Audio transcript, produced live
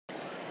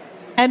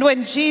And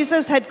when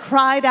Jesus had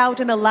cried out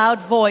in a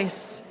loud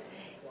voice,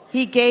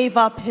 he gave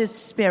up his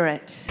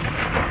spirit.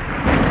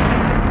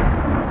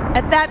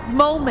 At that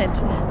moment,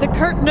 the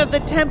curtain of the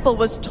temple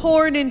was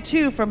torn in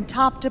two from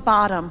top to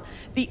bottom.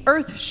 The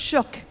earth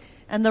shook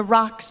and the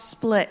rocks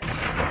split.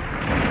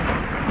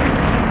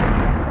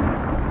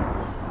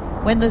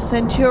 When the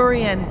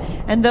centurion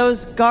and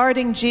those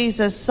guarding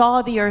Jesus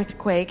saw the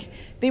earthquake,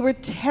 they were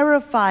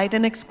terrified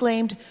and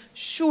exclaimed,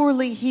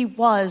 "Surely he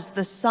was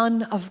the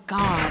Son of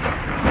God."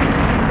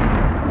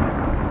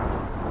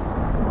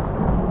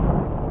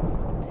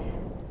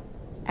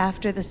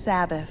 After the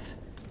Sabbath,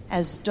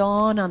 as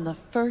dawn on the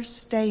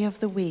first day of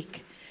the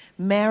week,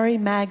 Mary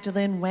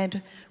Magdalene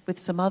went with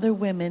some other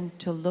women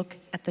to look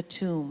at the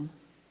tomb.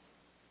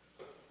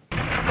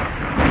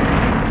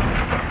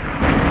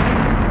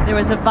 There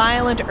was a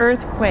violent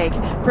earthquake,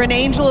 for an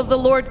angel of the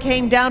Lord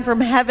came down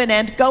from heaven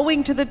and,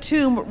 going to the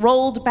tomb,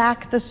 rolled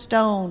back the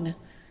stone.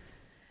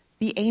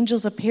 The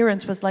angel's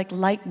appearance was like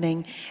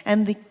lightning,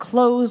 and the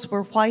clothes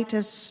were white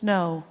as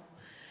snow.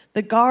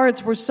 The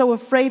guards were so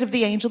afraid of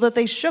the angel that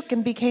they shook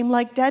and became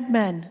like dead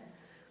men.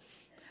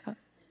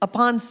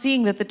 Upon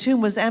seeing that the tomb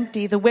was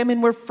empty, the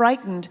women were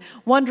frightened,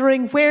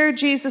 wondering where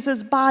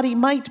Jesus' body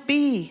might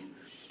be.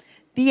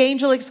 The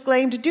angel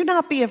exclaimed, "Do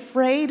not be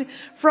afraid,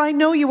 for I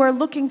know you are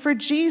looking for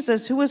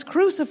Jesus who was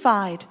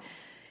crucified.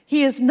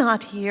 He is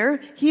not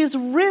here. He is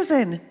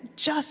risen,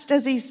 just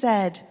as he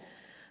said.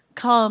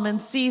 Come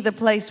and see the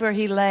place where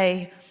he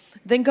lay.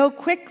 Then go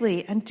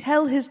quickly and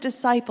tell his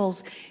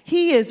disciples,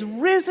 he is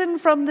risen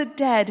from the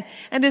dead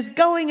and is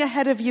going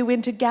ahead of you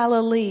into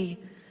Galilee.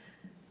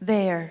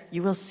 There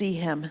you will see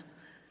him.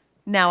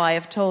 Now I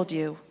have told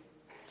you."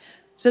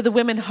 So the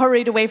women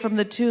hurried away from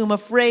the tomb,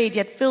 afraid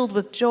yet filled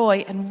with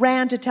joy, and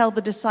ran to tell the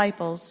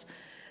disciples.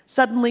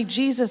 Suddenly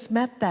Jesus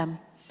met them.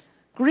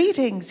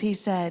 "Greetings," he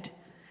said.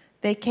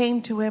 They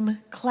came to him,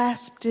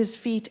 clasped his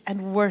feet,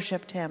 and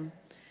worshipped him.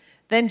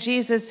 Then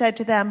Jesus said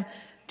to them,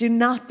 "Do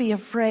not be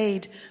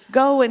afraid.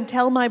 Go and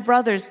tell my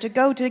brothers to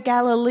go to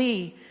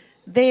Galilee.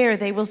 There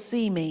they will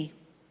see me."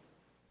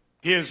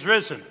 He is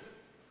risen.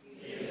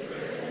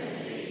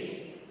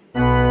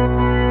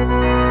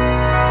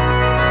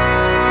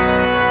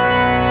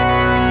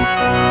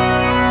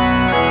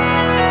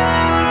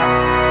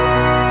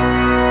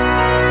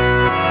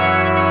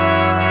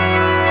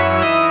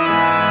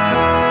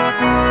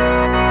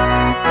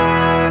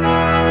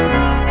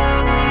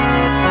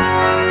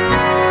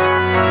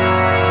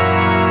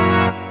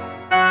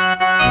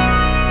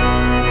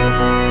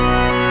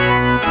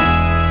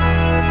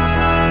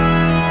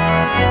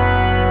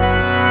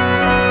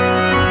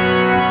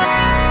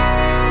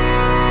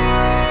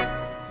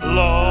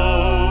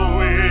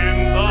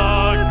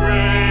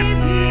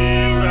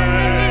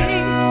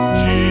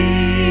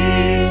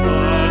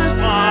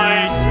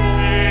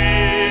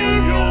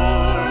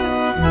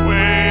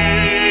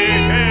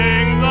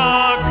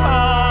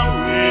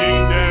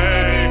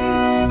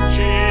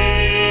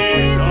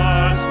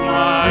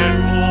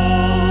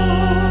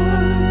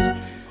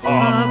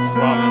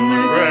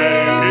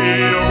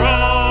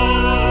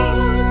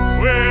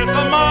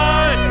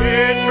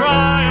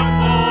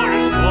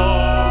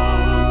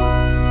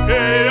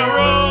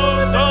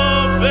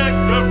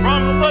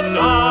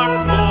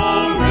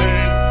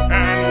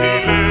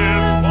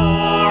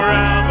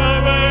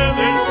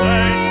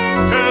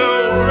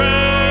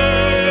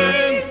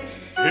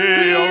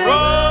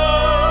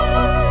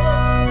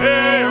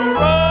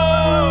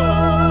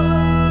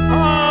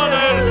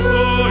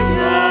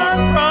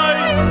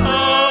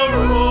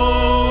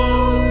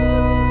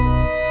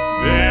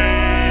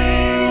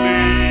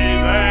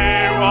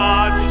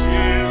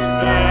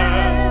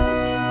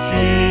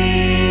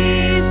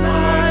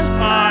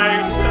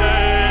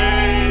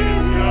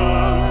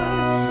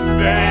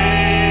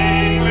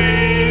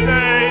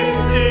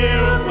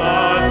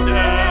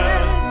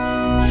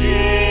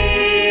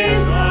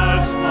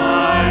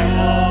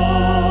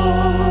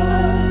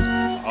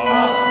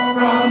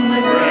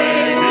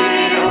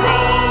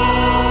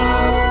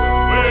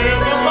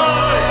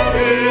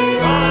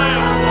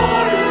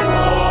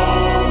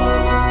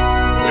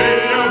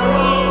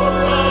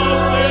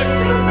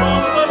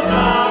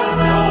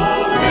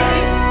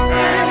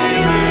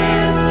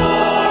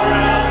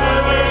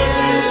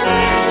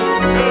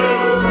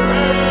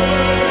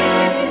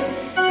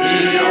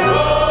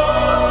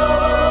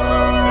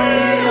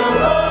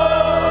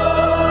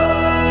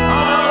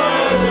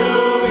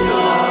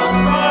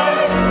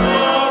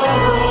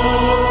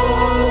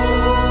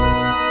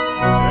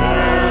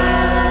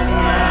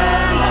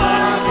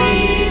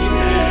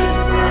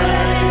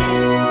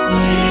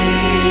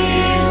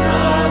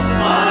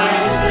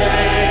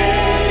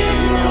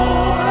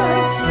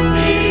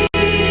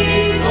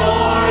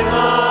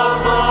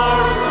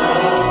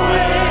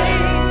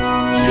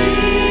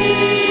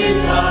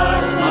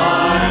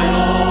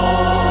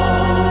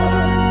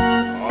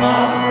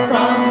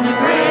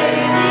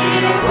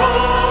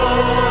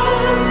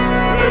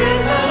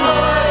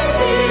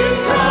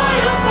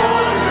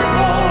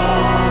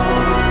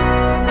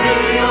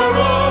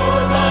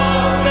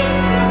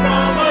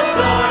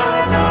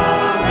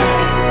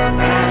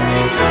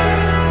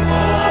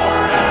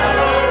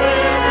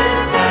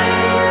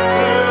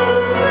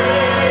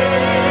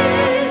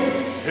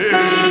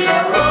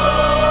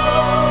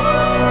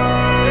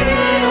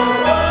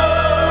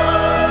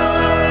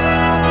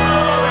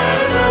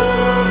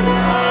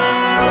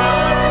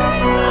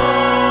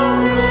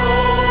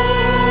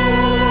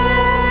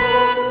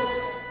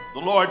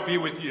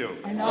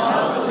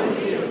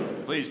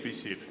 be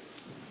seated.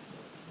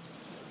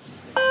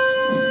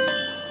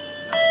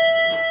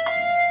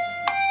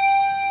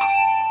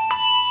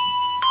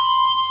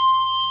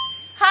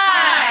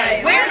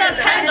 Hi, we're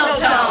the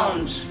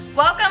Pendletones.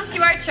 Welcome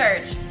to our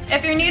church.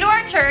 If you're new to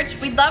our church,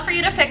 we'd love for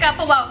you to pick up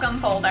a welcome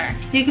folder.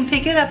 You can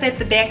pick it up at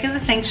the back of the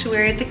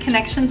sanctuary at the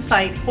connection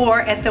site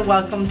or at the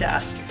welcome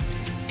desk.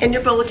 In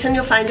your bulletin,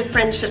 you'll find a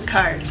friendship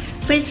card.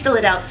 Please fill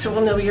it out so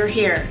we'll know you're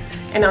here.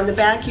 And on the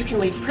back, you can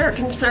leave prayer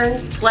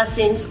concerns,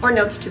 blessings, or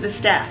notes to the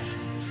staff.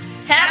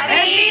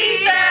 Happy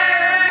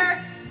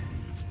Easter!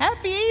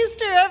 Happy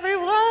Easter,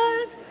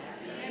 everyone!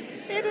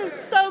 It is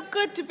so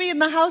good to be in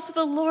the house of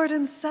the Lord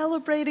and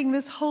celebrating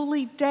this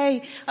holy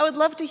day. I would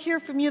love to hear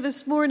from you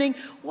this morning.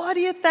 What are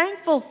you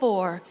thankful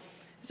for?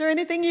 Is there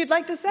anything you'd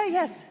like to say?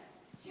 Yes?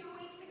 2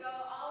 weeks ago,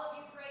 all of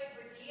you prayed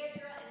for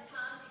Deidre and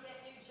Tom to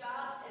get new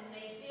jobs, and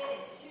they did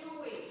in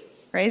 2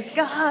 weeks. Praise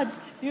God.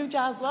 New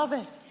jobs, love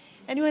it.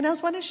 Anyone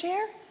else want to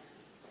share?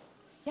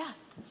 Yeah.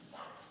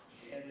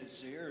 Jan is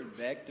here and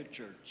back to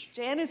church.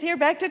 Jan is here,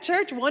 back to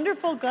church.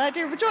 Wonderful. Glad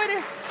you joined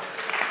us.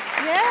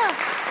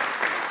 Yeah.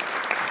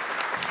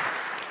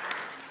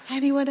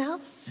 Anyone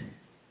else?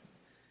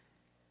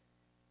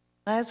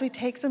 As we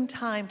take some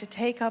time to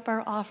take up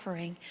our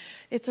offering,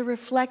 it's a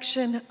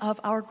reflection of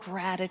our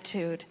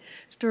gratitude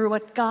through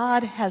what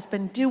God has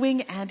been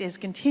doing and is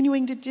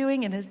continuing to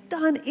doing and has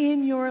done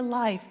in your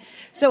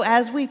life. So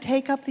as we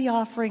take up the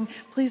offering,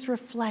 please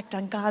reflect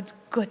on God's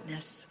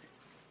goodness.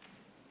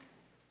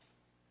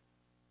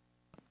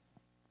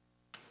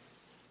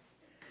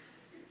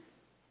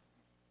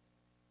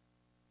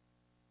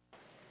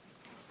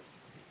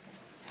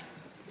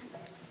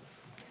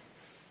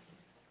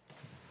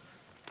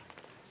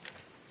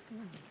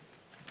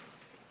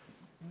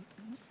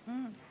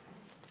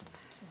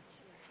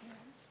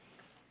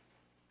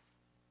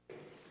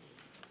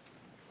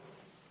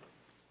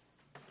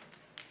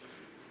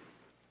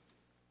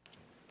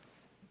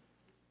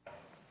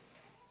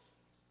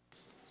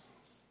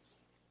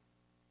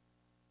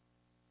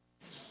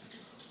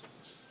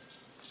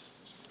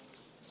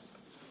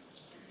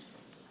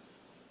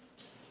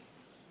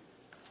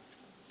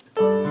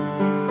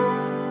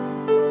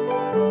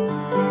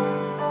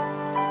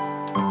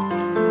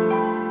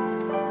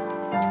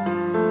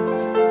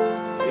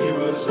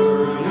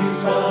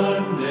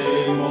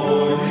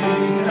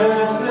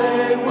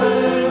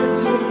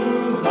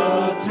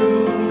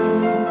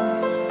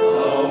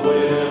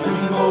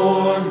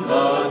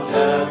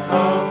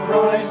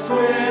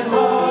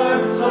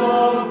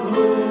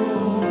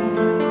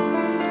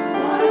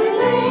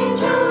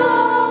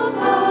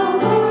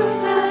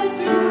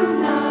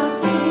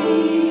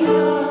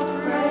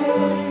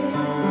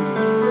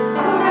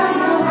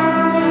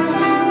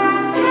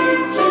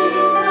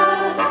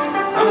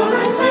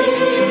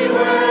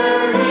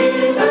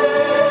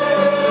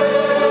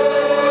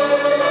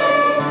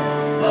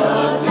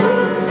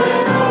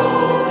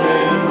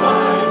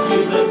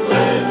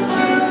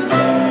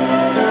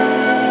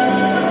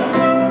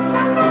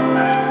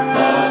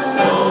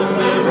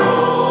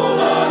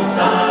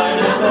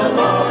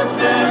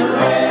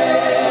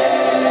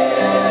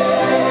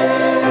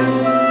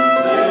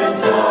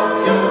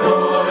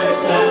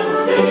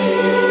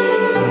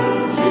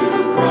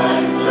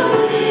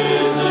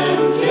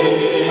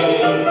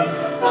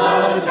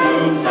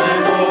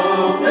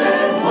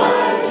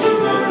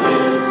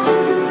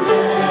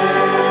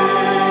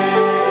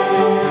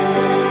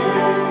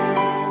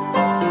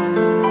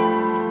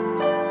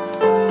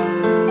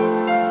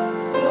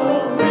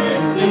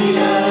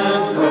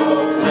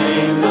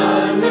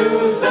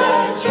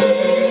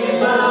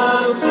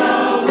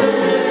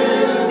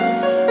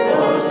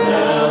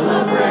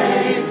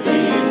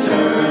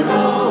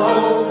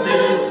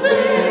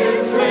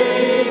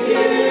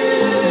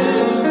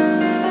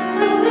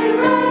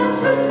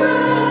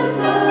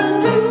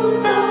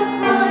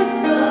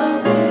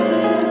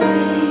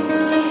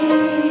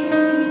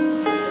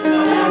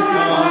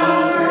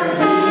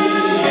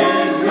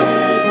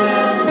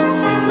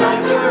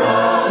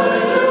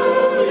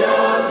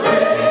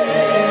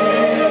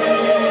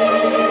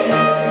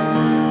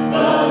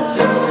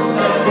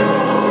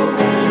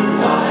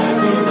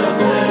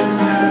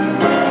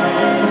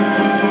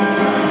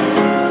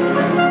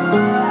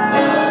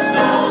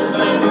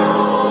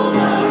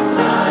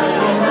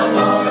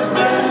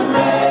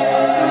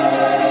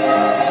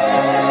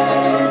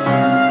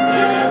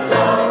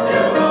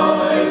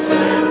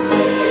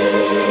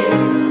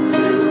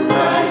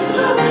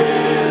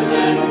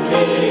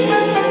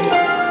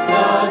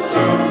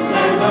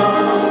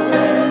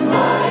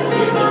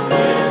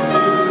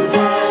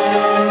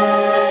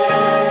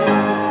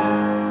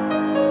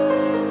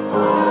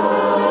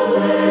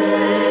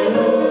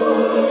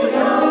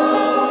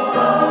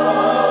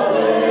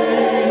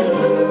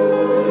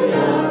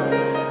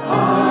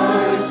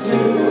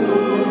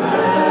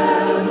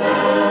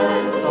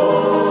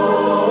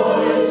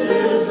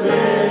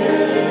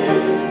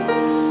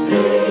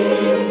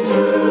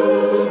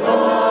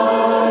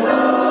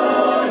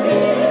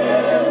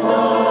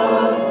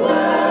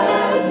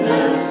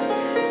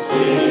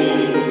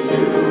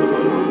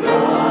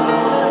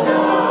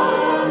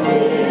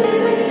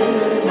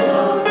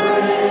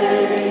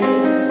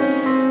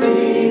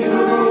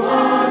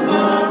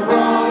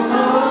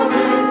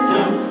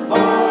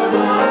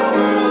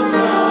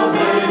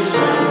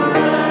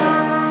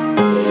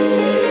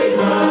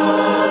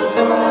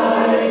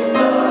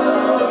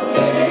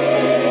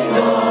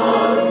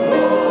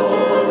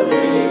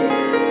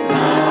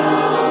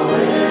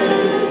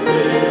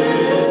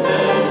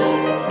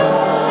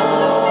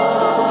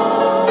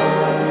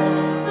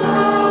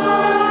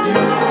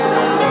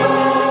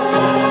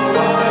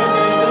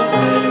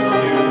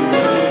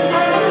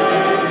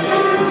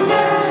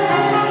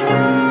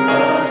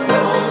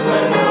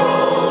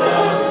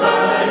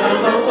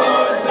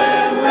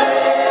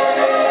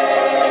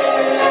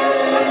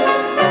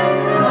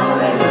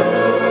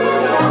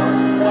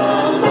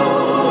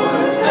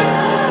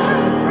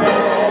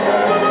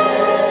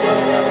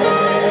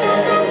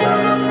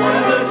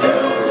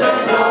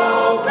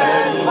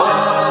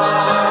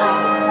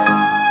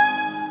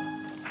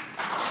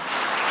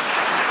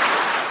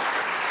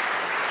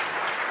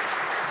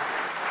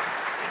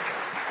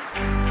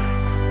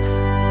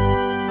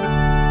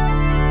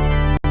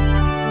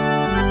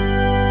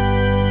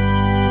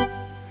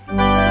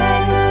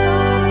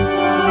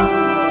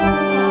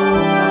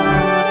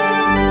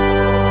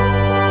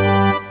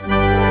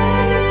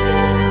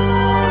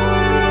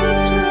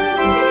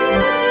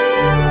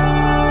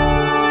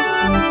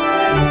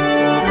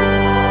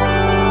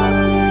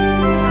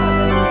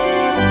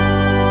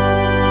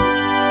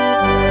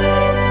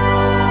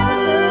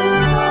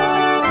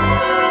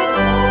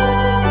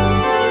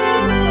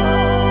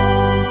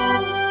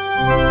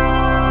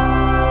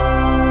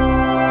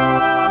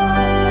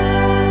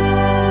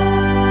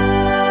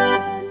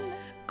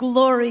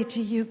 glory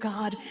to you,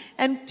 God,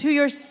 and to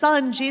your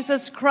Son,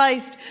 Jesus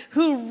Christ,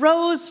 who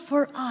rose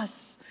for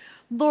us.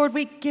 Lord,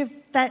 we give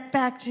that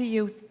back to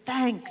you.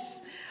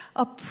 Thanks,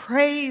 a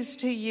praise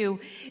to you,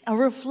 a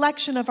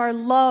reflection of our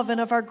love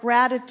and of our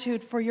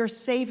gratitude for your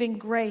saving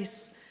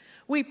grace.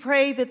 We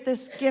pray that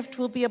this gift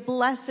will be a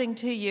blessing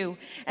to you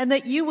and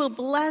that you will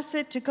bless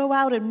it to go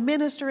out and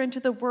minister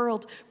into the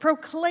world,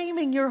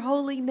 proclaiming your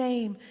holy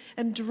name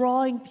and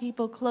drawing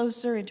people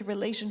closer into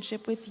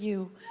relationship with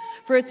you.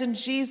 For it's in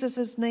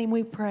Jesus' name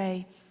we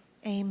pray.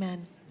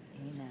 Amen.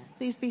 Amen.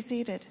 Please be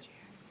seated.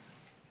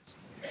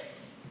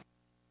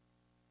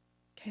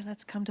 Okay,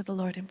 let's come to the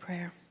Lord in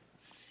prayer.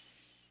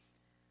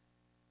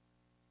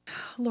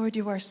 Lord,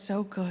 you are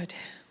so good.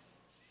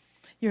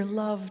 Your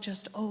love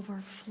just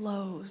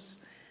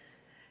overflows.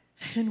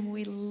 And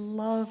we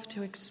love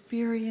to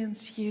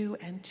experience you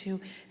and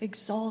to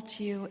exalt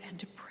you and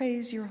to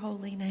praise your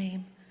holy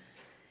name.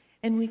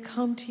 And we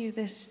come to you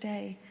this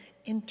day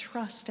in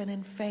trust and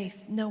in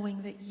faith,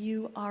 knowing that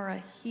you are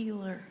a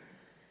healer,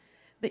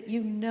 that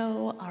you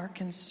know our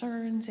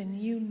concerns and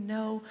you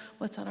know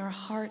what's on our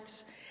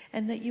hearts,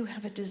 and that you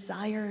have a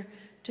desire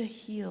to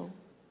heal.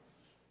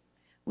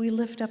 We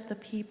lift up the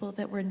people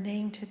that were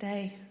named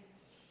today.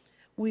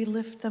 We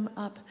lift them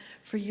up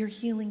for your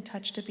healing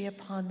touch to be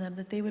upon them,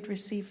 that they would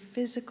receive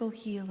physical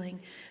healing,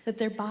 that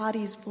their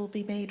bodies will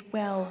be made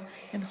well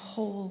and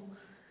whole.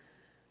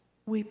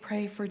 We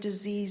pray for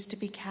disease to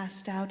be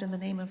cast out in the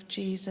name of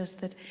Jesus,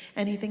 that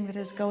anything that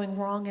is going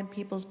wrong in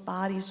people's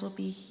bodies will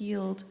be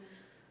healed.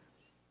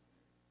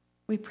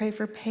 We pray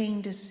for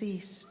pain to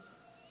cease.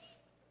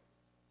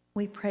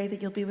 We pray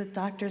that you'll be with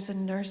doctors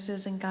and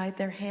nurses and guide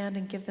their hand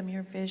and give them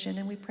your vision.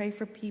 And we pray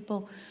for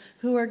people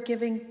who are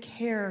giving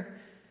care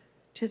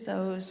to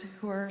those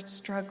who are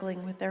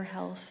struggling with their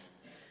health,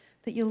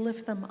 that you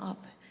lift them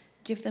up,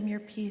 give them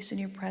your peace and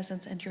your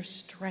presence and your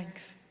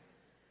strength.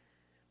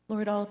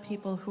 Lord, all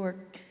people who are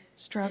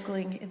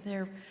struggling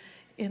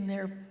in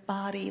their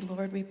body,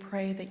 Lord, we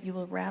pray that you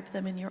will wrap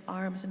them in your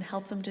arms and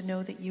help them to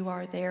know that you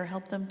are there.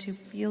 Help them to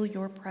feel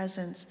your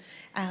presence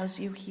as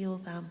you heal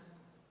them.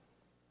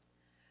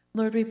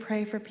 Lord, we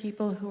pray for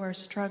people who are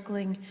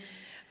struggling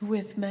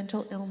with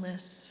mental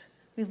illness.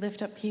 We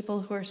lift up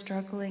people who are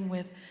struggling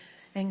with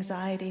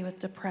anxiety, with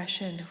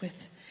depression,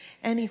 with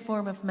any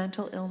form of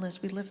mental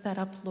illness. We lift that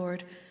up,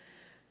 Lord.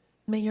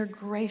 May your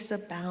grace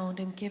abound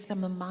and give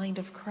them a mind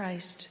of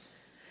Christ,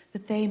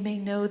 that they may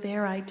know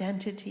their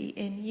identity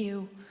in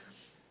you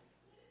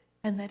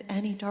and that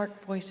any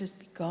dark voices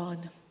be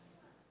gone.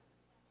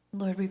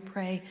 Lord, we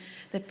pray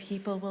that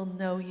people will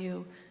know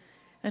you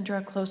and draw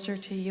closer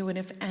to you. And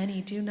if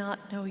any do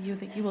not know you,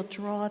 that you will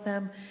draw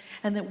them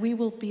and that we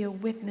will be a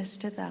witness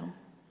to them.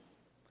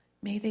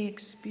 May they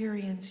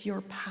experience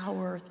your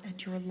power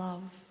and your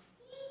love.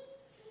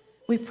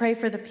 We pray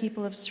for the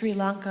people of Sri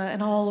Lanka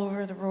and all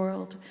over the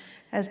world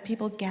as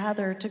people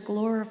gather to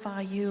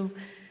glorify you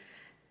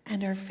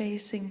and are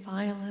facing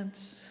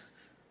violence,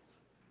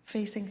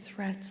 facing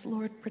threats.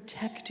 Lord,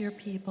 protect your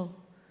people.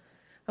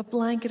 A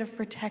blanket of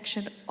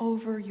protection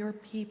over your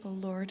people,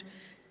 Lord.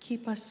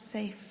 Keep us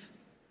safe.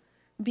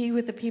 Be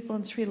with the people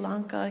in Sri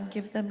Lanka and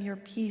give them your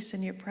peace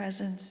and your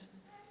presence.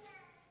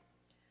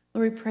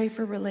 Lord, we pray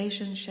for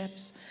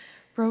relationships.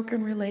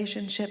 Broken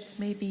relationships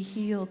may be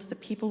healed. The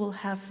people will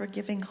have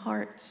forgiving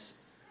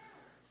hearts.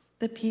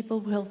 The people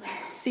will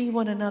see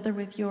one another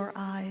with your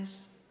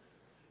eyes.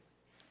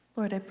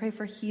 Lord, I pray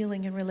for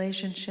healing in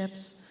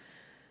relationships.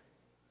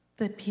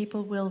 That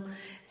people will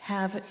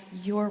have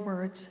your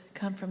words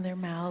come from their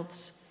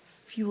mouths,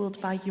 fueled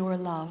by your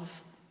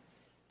love.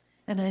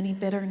 And any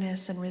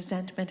bitterness and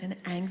resentment and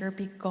anger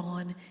be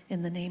gone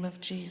in the name of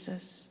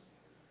Jesus.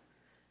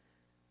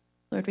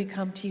 Lord, we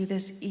come to you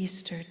this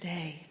Easter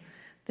day,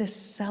 this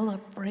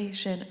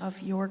celebration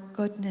of your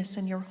goodness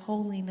and your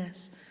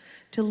holiness,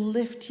 to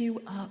lift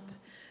you up,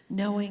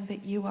 knowing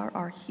that you are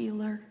our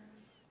healer,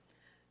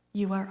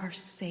 you are our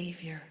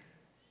Savior,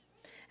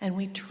 and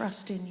we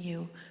trust in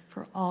you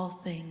for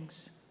all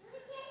things.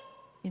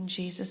 In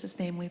Jesus'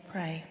 name we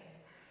pray.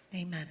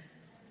 Amen.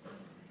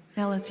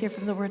 Now let's hear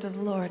from the word of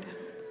the Lord.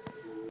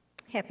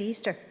 Happy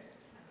Easter.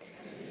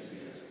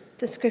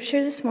 The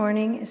scripture this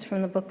morning is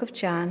from the book of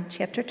John,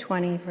 chapter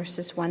 20,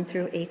 verses 1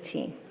 through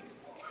 18.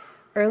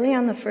 Early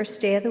on the first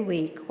day of the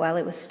week, while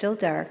it was still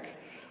dark,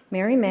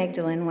 Mary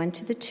Magdalene went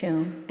to the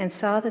tomb and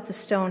saw that the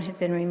stone had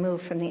been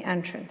removed from the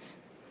entrance.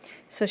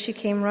 So she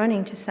came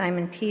running to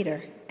Simon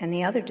Peter and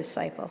the other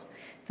disciple,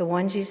 the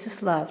one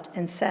Jesus loved,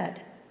 and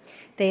said,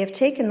 "They have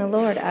taken the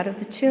Lord out of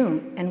the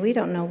tomb, and we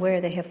don't know where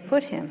they have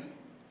put him."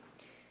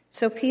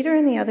 So Peter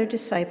and the other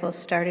disciple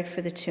started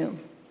for the tomb.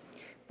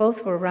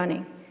 Both were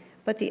running,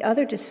 but the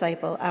other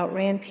disciple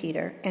outran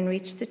Peter and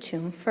reached the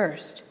tomb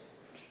first.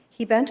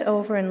 He bent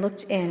over and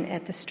looked in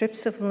at the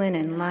strips of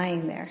linen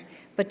lying there,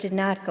 but did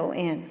not go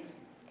in.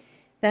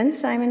 Then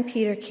Simon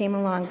Peter came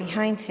along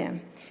behind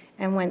him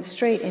and went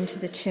straight into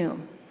the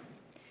tomb.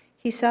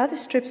 He saw the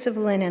strips of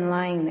linen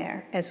lying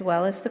there, as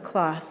well as the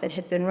cloth that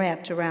had been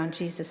wrapped around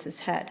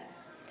Jesus' head.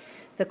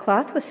 The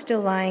cloth was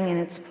still lying in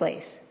its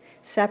place,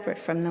 separate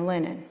from the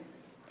linen.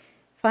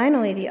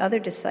 Finally, the other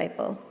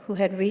disciple, who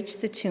had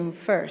reached the tomb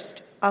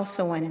first,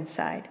 also went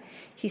inside.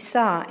 He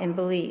saw and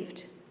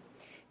believed.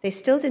 They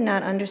still did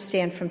not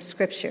understand from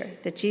Scripture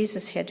that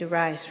Jesus had to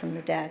rise from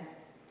the dead.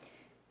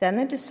 Then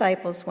the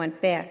disciples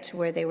went back to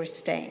where they were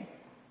staying.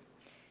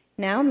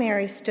 Now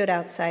Mary stood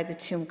outside the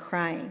tomb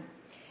crying.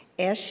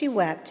 As she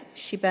wept,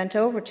 she bent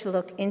over to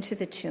look into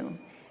the tomb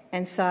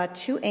and saw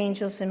 2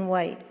 angels in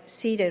white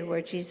seated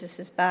where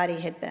Jesus' body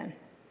had been,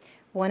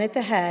 one at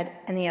the head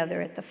and the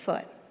other at the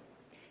foot.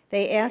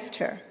 They asked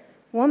her,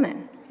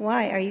 "Woman,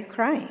 why are you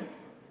crying?"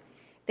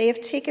 "They have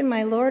taken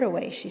my Lord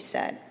away," she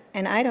said,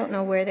 "and I don't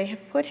know where they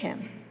have put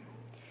him."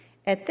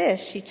 At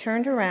this, she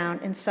turned around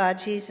and saw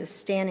Jesus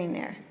standing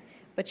there,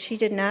 but she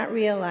did not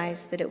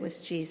realize that it was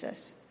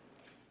Jesus.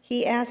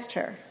 He asked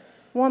her,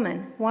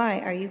 "Woman, why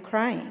are you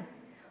crying?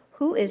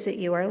 Who is it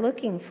you are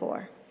looking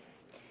for?"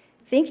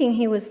 Thinking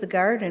he was the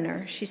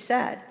gardener, she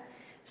said,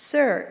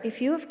 "Sir,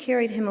 if you have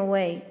carried him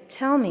away,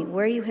 tell me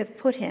where you have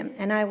put him,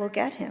 and I will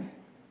get him."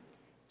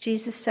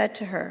 Jesus said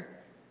to her,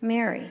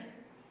 "Mary."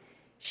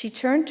 She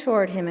turned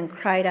toward him and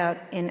cried out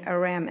in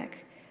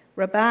Aramaic,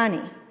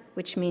 "Rabbani,"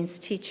 which means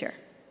teacher.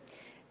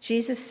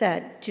 Jesus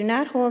said, "Do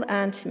not hold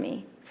on to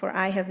me, for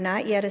I have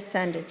not yet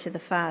ascended to the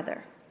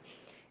Father.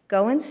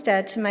 Go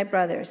instead to my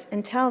brothers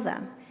and tell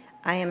them,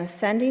 I am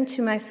ascending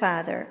to my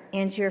Father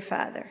and your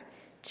Father,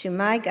 to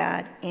my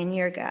God and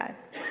your God."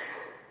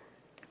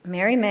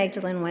 Mary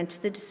Magdalene went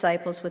to the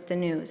disciples with the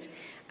news,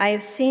 "I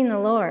have seen the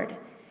Lord,"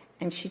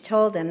 and she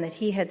told them that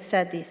he had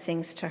said these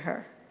things to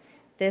her.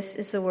 This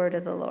is the word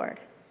of the Lord.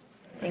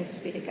 Thanks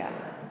be to God.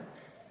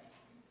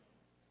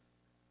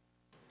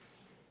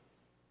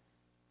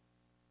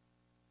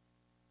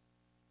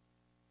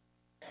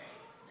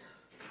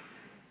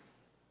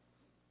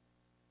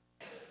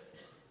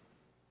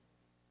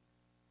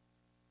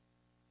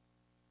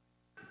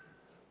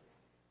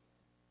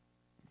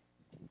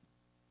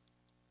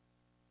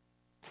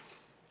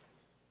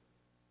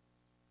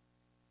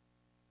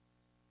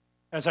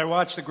 As I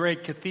watched the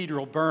great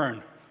cathedral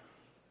burn,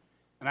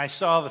 and I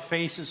saw the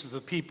faces of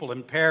the people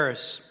in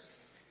Paris,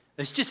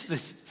 there's just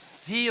this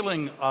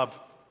feeling of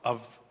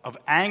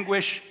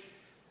anguish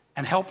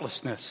and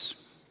helplessness.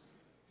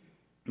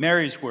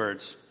 Mary's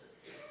words,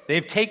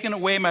 "They've taken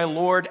away my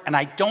Lord, and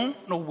I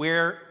don't know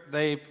where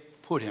they've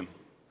put him."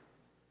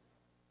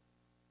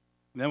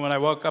 And then when I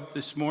woke up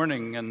this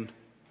morning, and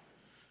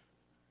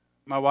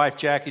my wife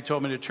Jackie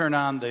told me to turn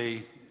on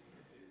the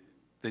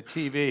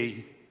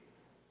TV,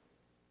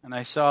 and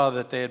I saw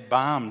that they had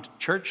bombed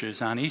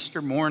churches on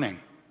Easter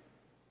morning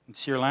in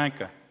Sri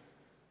Lanka.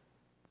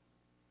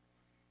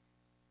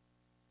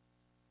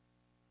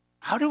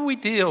 How do we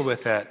deal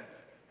with that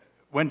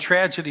when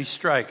tragedy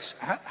strikes?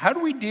 How do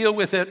we deal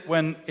with it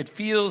when it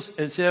feels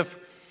as if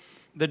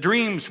the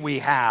dreams we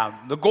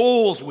have, the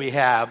goals we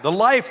have, the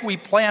life we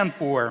plan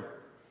for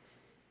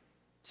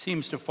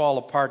seems to fall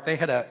apart? They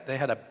had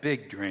a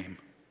big dream.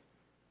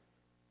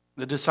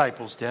 The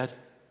disciples did.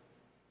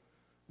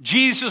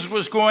 Jesus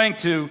was going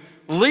to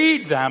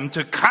lead them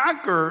to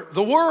conquer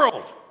the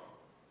world.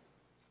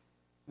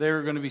 They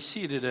were going to be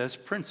seated as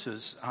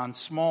princes on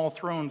small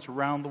thrones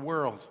around the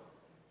world.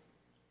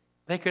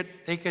 They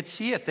could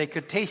see it, they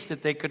could taste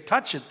it, they could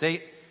touch it.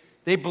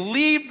 They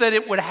believed that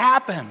it would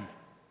happen.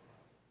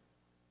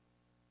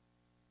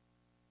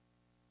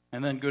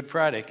 And then Good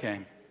Friday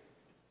came.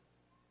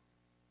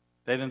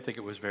 They didn't think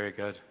it was very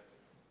good.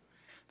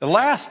 The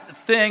last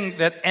thing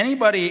that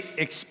anybody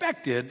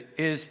expected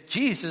is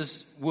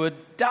Jesus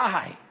would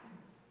die.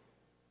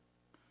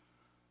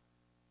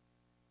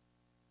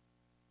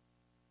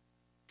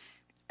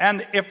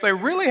 And if they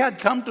really had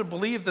come to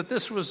believe that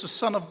this was the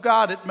Son of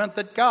God, it meant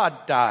that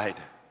God died.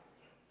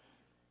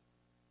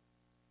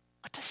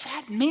 What does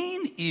that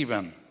mean,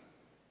 even?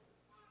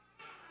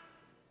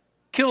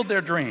 Killed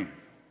their dream.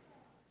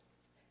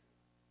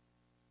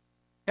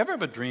 You ever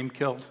have a dream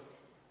killed?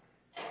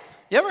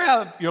 You ever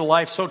have your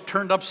life so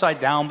turned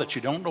upside down that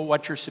you don't know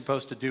what you're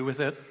supposed to do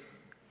with it?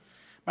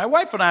 My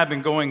wife and I have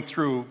been going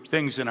through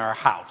things in our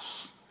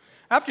house.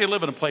 After you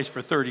live in a place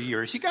for 30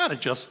 years, you gotta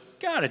just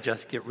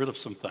get rid of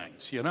some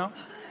things, you know?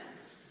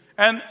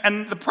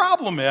 And the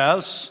problem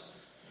is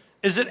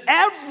that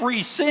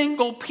every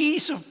single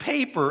piece of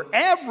paper,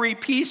 every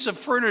piece of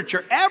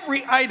furniture,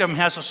 every item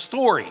has a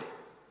story.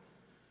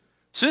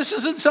 So this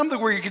isn't something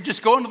where you could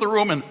just go into the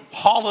room and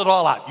haul it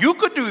all out. You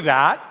could do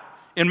that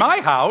in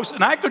my house,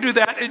 and I could do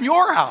that in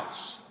your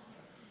house.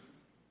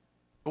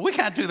 But we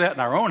can't do that in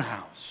our own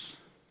house.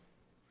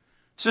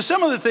 So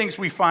some of the things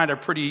we find are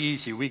pretty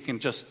easy. We can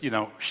just,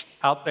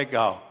 out they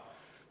go.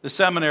 The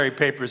seminary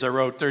papers I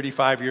wrote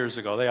 35 years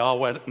ago, they all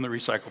went in the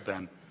recycle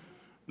bin.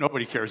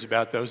 Nobody cares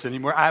about those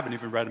anymore. I haven't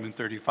even read them in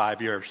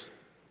 35 years.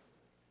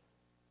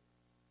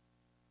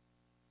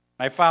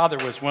 My father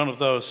was one of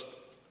those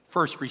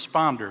first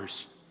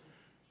responders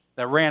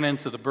that ran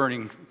into the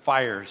burning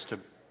fires to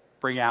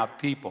bring out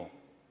people.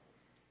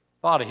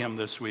 Thought of him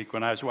this week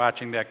when I was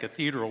watching that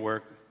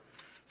cathedral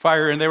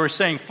fire, and they were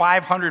saying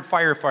 500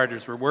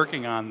 firefighters were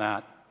working on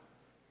that.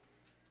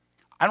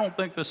 I don't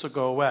think this will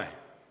go away.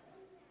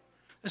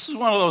 This is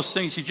one of those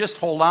things you just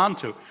hold on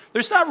to.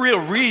 There's not real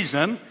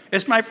reason.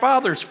 It's my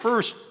father's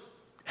first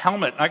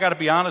helmet. I got to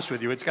be honest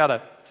with you. It's got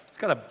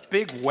a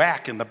big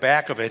whack in the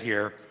back of it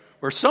here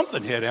where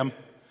something hit him.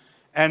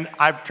 And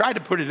I've tried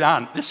to put it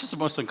on. This is the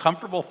most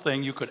uncomfortable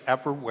thing you could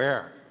ever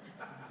wear.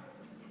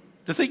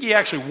 To think he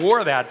actually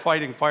wore that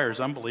fighting fire is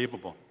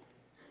unbelievable.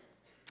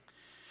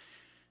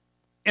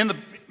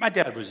 My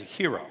dad was a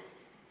hero.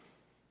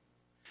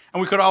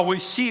 And we could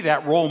always see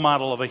that role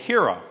model of a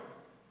hero.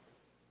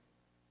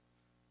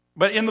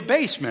 But in the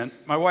basement,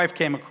 my wife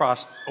came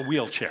across a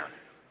wheelchair.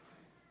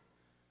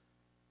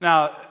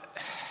 Now,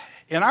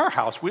 in our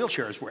house,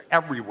 wheelchairs were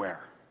everywhere.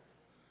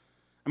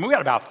 I mean, we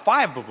had about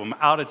 5 of them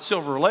out at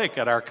Silver Lake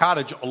at our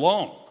cottage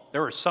alone.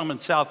 There were some in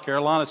South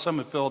Carolina, some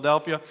in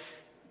Philadelphia,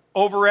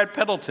 over at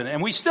Pendleton,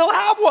 and we still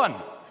have one.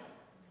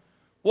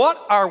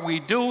 What are we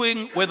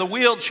doing with a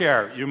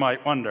wheelchair, you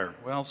might wonder?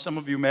 Well, some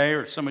of you may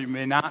or some of you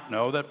may not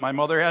know that my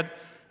mother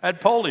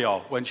had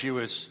polio when she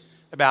was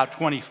about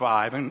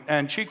 25,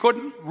 and she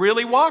couldn't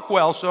really walk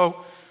well,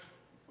 so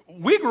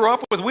we grew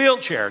up with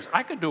wheelchairs.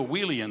 I could do a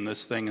wheelie in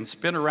this thing and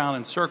spin around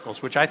in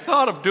circles, which I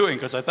thought of doing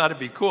because I thought it'd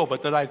be cool,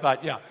 but then I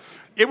thought, yeah,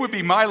 it would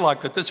be my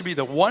luck that this would be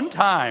the one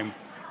time,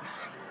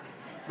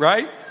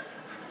 right?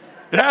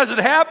 It hasn't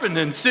happened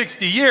in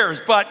 60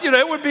 years, but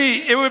it would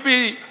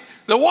be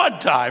the one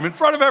time in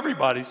front of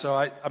everybody, so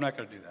I'm not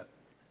going to do that.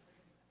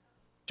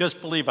 Just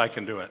believe I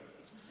can do it.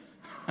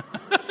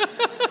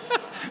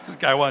 This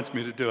guy wants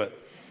me to do it.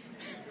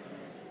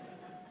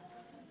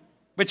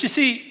 But you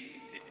see,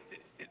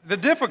 the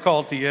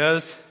difficulty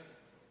is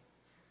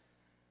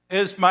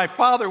my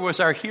father was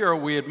our hero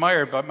we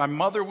admired, but my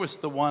mother was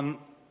the one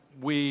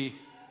we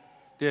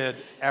did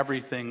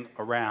everything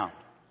around.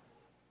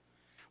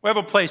 We have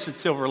a place at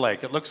Silver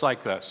Lake. It looks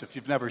like this. If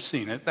you've never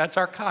seen it, that's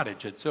our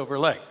cottage at Silver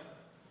Lake.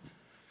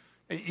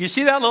 You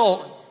see that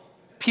little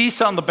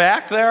piece on the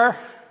back there?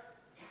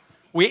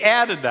 We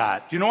added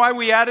that. Do you know why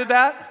we added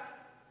that?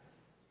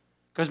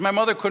 Because my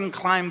mother couldn't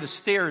climb the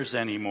stairs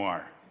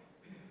anymore.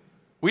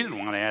 We didn't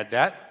want to add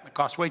that. It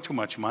cost way too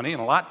much money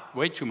and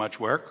way too much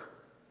work.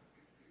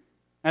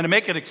 And to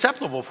make it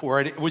acceptable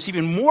for it, it was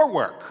even more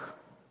work.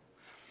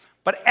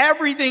 But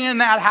everything in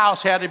that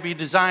house had to be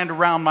designed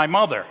around my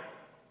mother.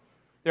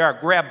 There are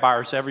grab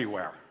bars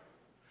everywhere.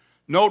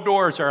 No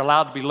doors are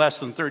allowed to be less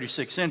than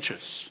 36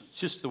 inches. It's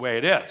just the way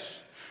it is.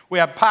 We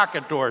have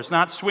pocket doors,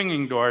 not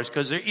swinging doors,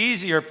 because they're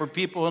easier for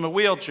people in a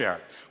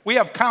wheelchair. We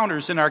have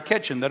counters in our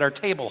kitchen that are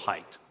table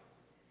height.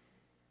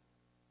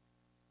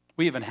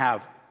 We even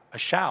have a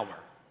shower,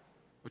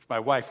 which my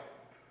wife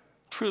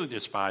truly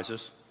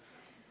despises,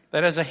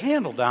 that has a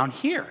handle down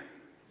here.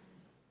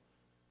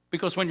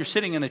 Because when you're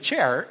sitting in a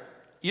chair,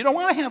 you don't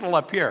want a handle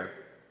up here.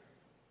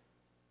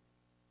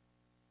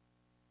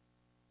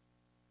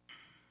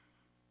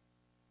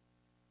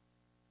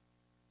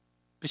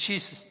 But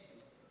she's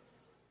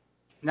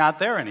not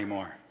there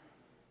anymore.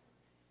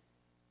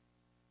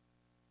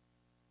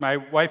 My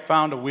wife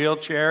found a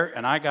wheelchair,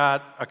 and I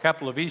got a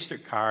couple of Easter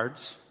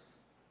cards.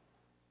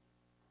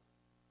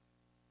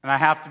 And I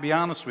have to be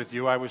honest with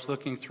you, I was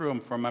looking through them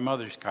for my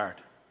mother's card.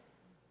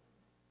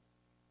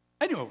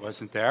 I knew it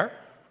wasn't there.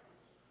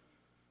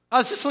 I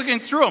was just looking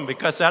through them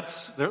because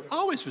there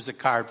always was a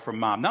card from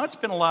Mom. Now it's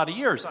been a lot of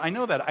years. I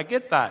know that. I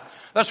get that.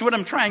 That's what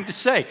I'm trying to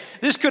say.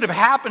 This could have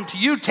happened to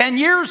you 10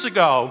 years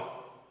ago.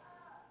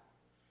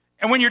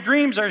 And when your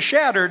dreams are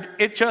shattered,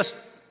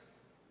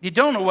 you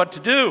don't know what to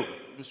do.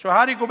 So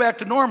how do you go back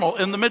to normal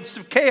in the midst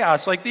of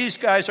chaos like these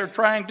guys are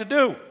trying to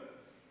do?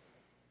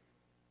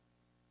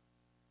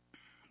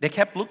 They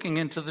kept looking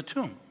into the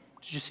tomb.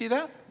 Did you see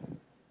that?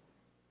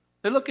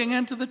 They're looking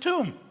into the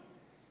tomb.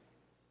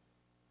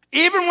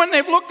 Even when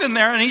they've looked in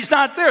there and he's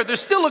not there, they're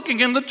still looking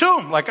in the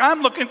tomb. Like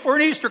I'm looking for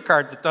an Easter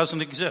card that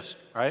doesn't exist,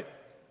 right?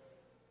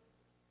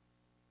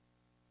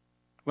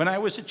 When I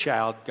was a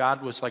child,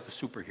 God was like a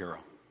superhero.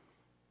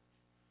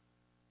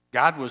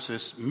 God was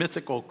this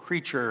mythical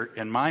creature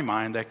in my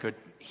mind that could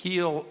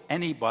heal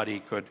anybody,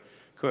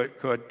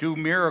 could do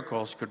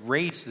miracles, could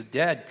raise the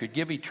dead, could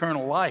give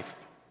eternal life.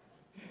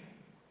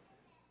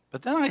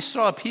 But then I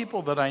saw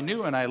people that I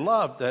knew and I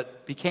loved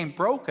that became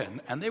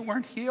broken, and they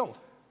weren't healed.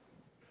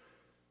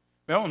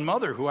 My own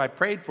mother, who I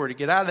prayed for to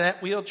get out of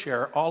that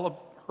wheelchair all of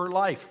her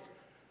life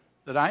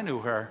that I knew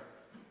her,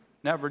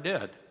 never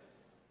did.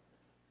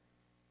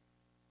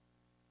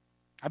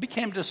 I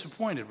became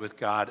disappointed with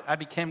God. I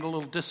became a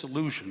little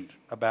disillusioned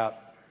about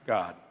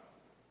God.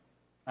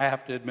 I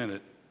have to admit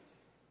it.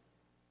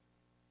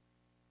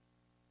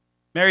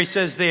 Mary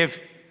says, they have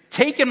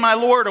taken my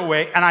Lord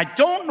away, and I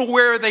don't know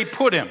where they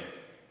put him.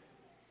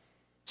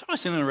 It's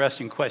always an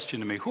interesting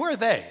question to me. Who are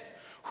they?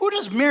 Who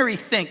does Mary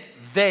think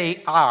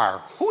they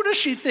are? Who does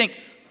she think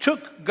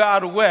took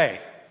God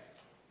away?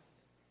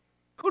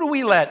 Who do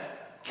we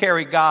let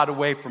carry God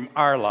away from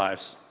our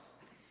lives?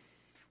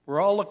 We're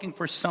all looking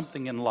for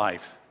something in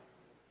life.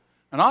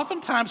 And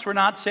oftentimes we're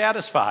not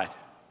satisfied.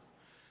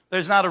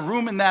 There's not a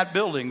room in that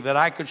building that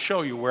I could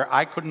show you where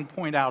I couldn't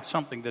point out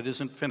something that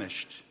isn't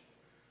finished.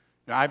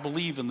 Now, I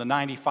believe in the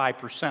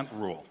 95%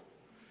 rule.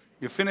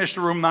 You finish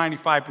the room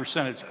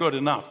 95%, it's good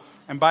enough.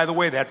 And by the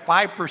way, that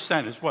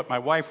 5% is what my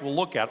wife will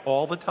look at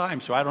all the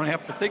time, so I don't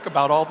have to think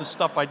about all the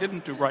stuff I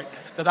didn't do right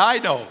that I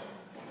know.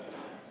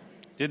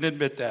 Didn't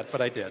admit that,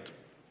 but I did.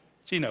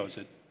 She knows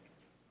it.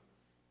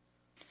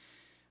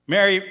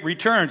 Mary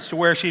returns to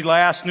where she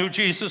last knew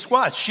Jesus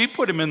was. She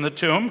put him in the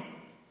tomb.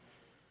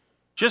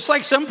 Just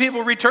like some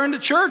people return to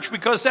church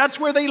because that's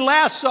where they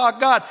last saw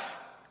God.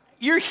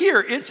 You're here.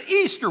 It's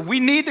Easter.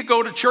 We need to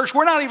go to church.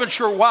 We're not even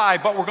sure why,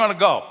 but we're going to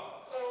go.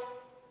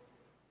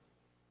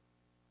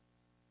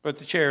 But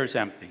the chair is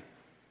empty.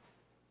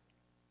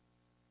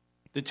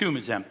 The tomb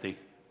is empty.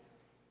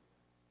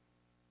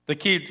 The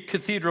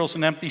cathedral's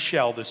an empty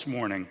shell this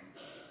morning.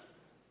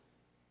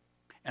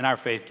 And our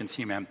faith can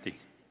seem empty.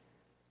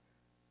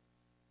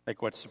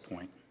 Like, what's the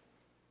point?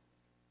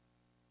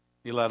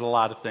 You let a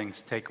lot of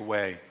things take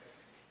away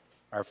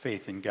our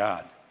faith in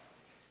God.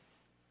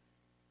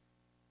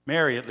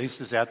 Mary, at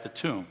least, is at the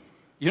tomb.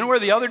 You know where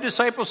the other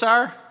disciples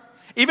are?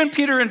 Even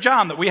Peter and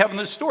John that we have in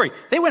this story.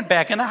 They went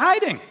back into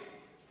hiding.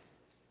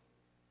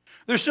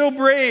 They're so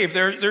brave.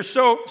 They're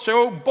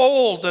so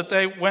bold that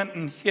they went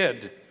and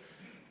hid.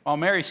 While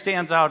Mary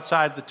stands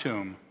outside the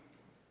tomb,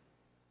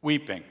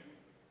 weeping.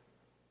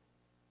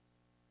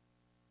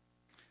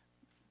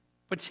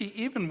 But see,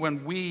 even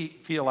when we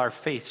feel our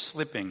faith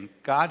slipping,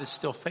 God is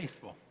still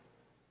faithful.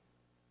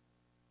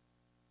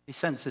 He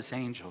sends his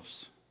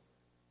angels.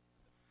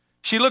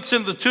 She looks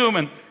in the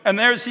tomb, and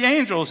there's the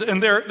angels,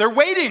 and they're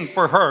waiting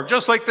for her,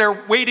 just like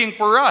they're waiting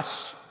for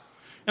us.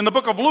 In the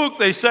book of Luke,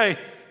 they say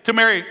to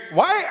Mary,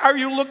 "Why are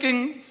you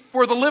looking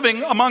for the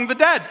living among the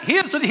dead? He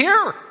isn't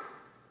here."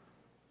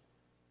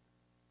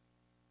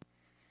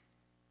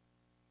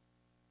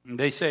 And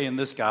they say in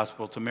this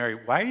gospel to Mary,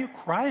 "Why are you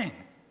crying?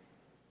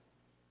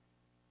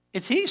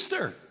 It's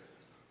Easter.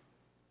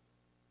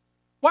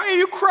 Why are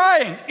you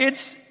crying?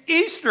 It's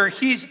Easter.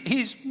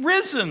 He's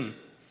risen.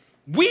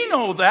 We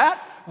know that.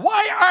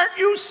 Why aren't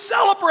you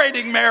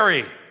celebrating,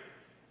 Mary?"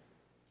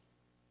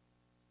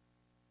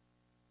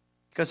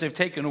 Because they've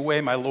taken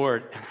away my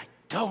Lord, and I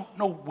don't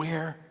know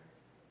where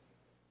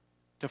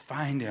to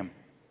find him.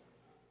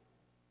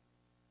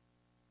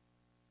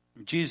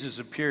 Jesus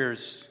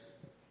appears,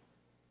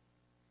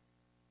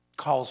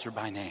 calls her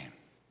by name.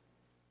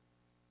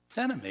 Is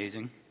that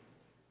amazing?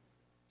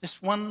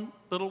 Just one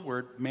little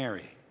word,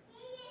 Mary.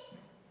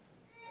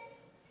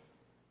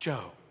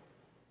 Joe,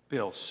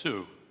 Bill,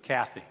 Sue,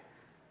 Kathy.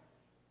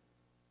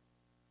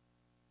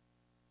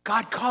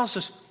 God calls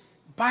us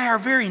by our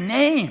very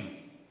name.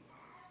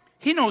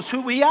 He knows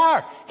who we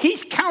are.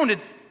 He's counted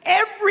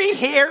every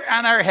hair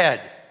on our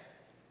head.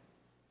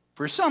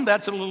 For some,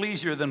 that's a little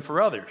easier than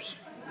for others.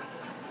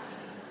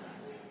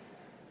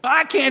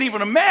 I can't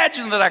even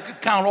imagine that I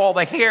could count all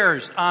the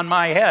hairs on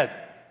my head.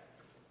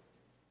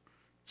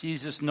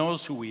 Jesus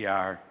knows who we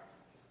are.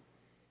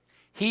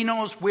 He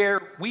knows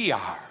where we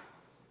are.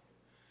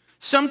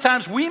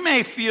 Sometimes we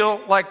may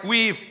feel like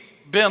we've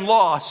been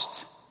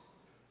lost,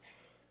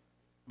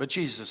 but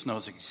Jesus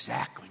knows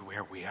exactly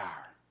where we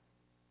are.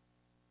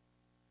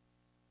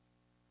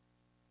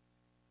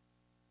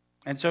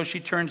 And so she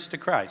turns to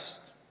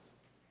Christ.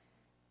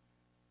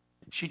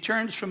 She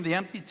turns from the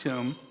empty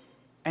tomb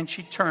and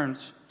she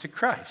turns to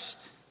Christ.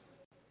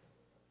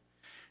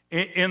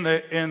 In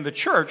the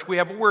church, we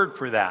have a word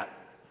for that.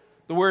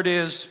 The word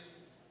is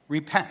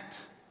repent,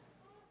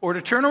 or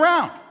to turn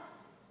around.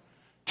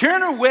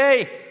 Turn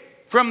away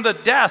from the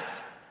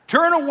death.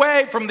 Turn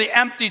away from the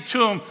empty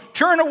tomb.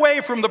 Turn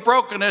away from the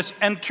brokenness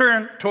and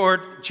turn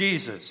toward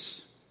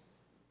Jesus.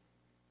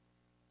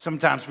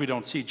 Sometimes we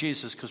don't see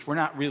Jesus because we're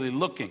not really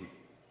looking.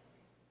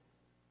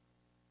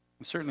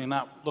 I'm certainly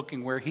not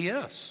looking where he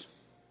is.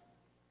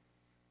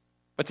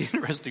 But the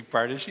interesting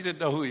part is she didn't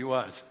know who he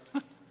was.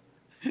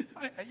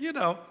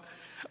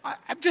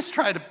 I'm just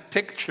trying to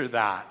picture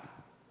that.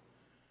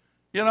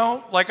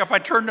 Like if I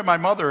turned to my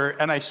mother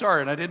and I saw her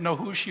and I didn't know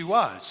who she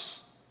was.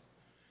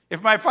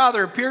 If my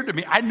father appeared to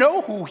me, I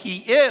know who he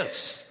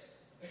is.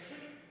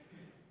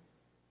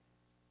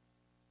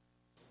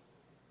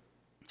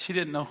 She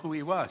didn't know who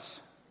he was.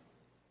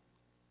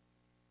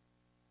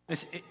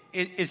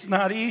 It's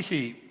not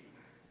easy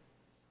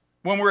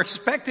when we're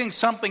expecting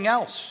something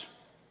else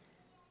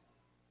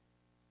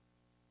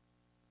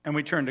and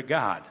we turn to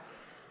God.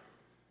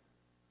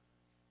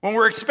 When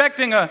we're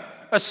expecting a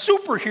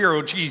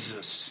superhero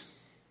Jesus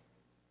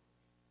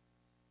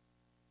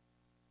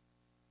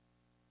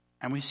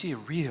and we see a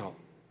real,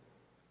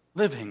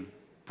 living,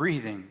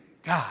 breathing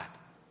God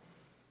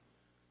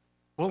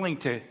willing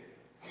to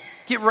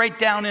get right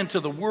down into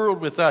the world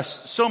with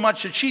us so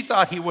much that she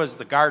thought he was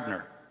the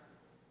gardener.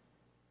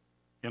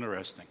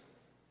 Interesting.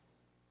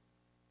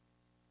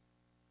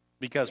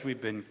 Because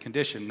we've been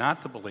conditioned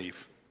not to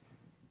believe.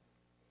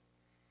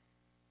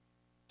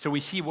 So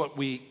we see what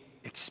we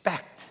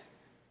expect.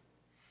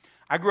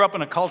 I grew up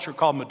in a culture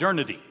called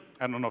modernity.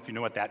 I don't know if you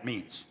know what that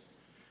means.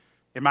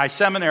 In my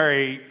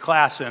seminary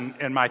class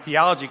and in my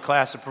theology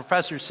class, a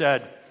professor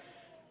said,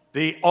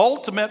 The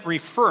ultimate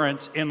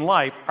referents in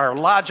life are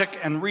logic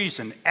and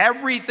reason.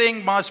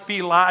 Everything must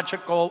be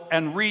logical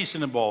and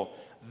reasonable.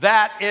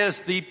 That is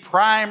the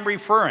prime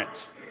referent.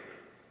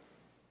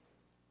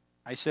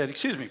 I said,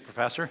 "Excuse me,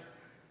 Professor."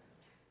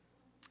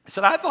 I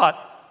said, "I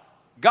thought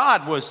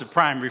God was the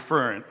prime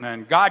referent,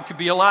 and God could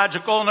be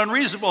illogical and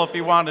unreasonable if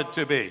he wanted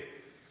to be."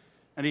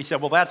 And he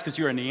said, "Well, that's because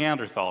you're a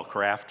Neanderthal,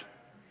 Kraft."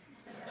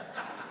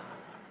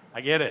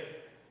 I get it.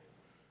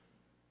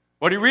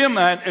 What he really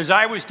meant is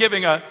I was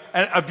giving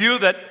a view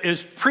that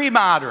is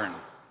pre-modern.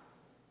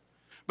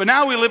 But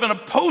now we live in a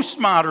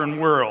postmodern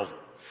world,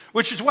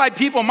 which is why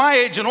people my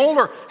age and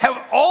older have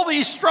all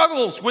these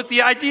struggles with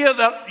the idea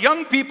that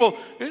young people,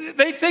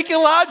 they think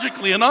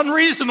illogically and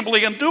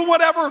unreasonably and do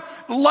whatever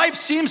life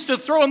seems to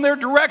throw in their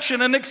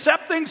direction and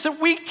accept things that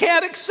we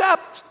can't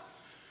accept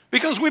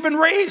because we've been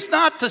raised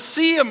not to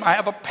see them. I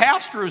have a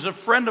pastor who's a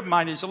friend of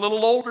mine. He's a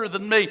little older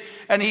than me,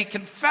 and he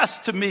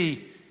confessed to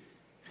me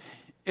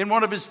in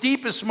one of his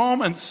deepest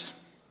moments,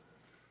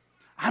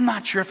 "I'm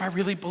not sure if I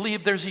really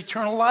believe there's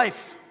eternal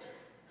life."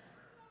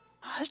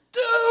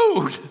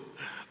 Dude,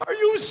 are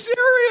you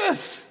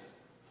serious?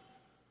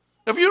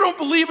 If you don't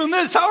believe in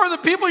this, how are the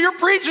people you're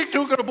preaching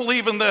to going to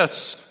believe in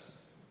this?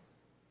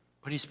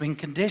 But he's been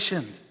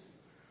conditioned.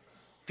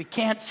 If you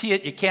can't see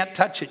it, you can't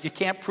touch it. You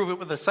can't prove it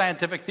with a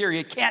scientific theory.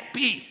 It can't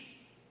be.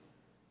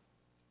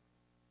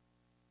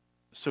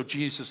 So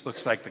Jesus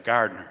looks like the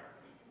gardener.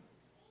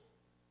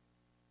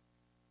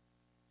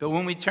 But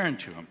when we turn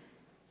to him,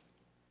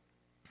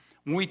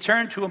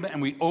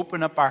 and we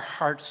open up our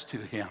hearts to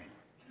him,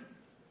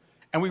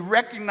 and we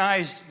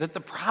recognize that the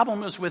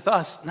problem is with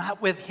us,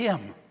 not with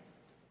him,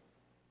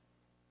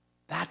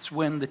 that's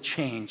when the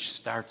change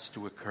starts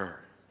to occur.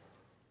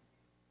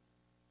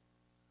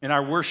 In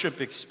our worship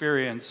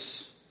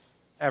experience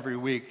every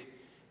week,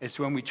 it's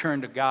when we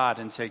turn to God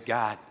and say,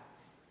 "God,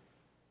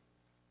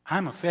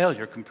 I'm a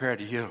failure compared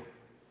to you,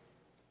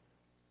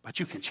 but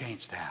you can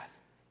change that."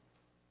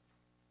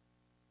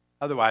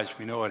 Otherwise,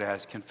 we know it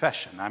as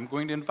confession. I'm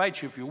going to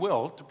invite you, if you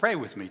will, to pray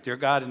with me. Dear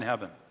God in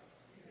heaven,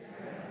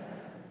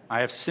 I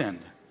have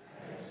sinned.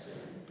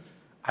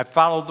 I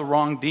followed the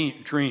wrong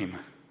dream.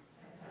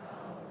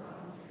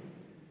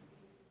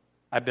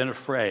 I've been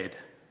afraid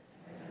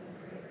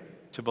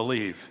to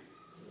believe.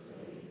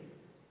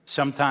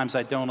 Sometimes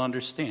I don't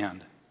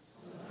understand.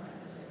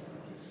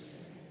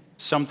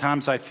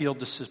 Sometimes I feel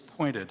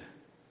disappointed.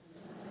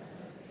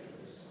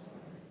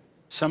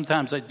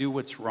 Sometimes I do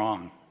what's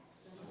wrong.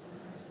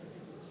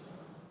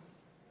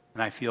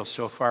 And I feel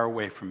so far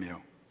away from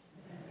you.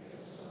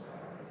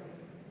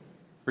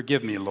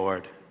 Forgive me,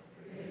 Lord.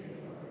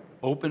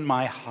 Open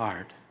my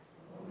heart.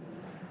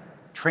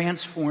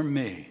 Transform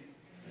me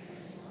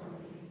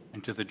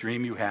into the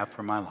dream you have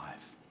for my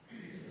life.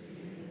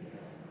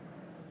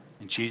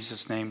 In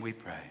Jesus' name we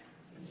pray.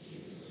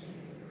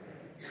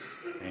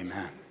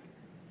 Amen.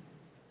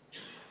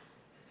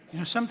 You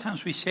know,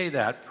 sometimes we say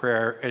that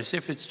prayer as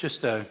if it's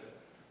just a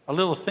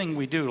little thing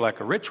we do,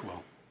 like a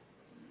ritual.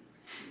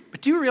 But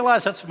do you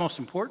realize that's the most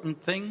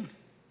important thing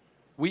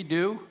we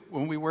do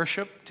when we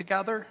worship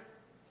together?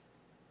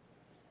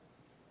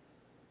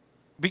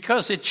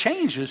 Because it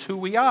changes who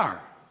we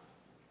are.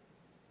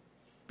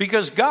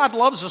 Because God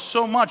loves us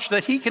so much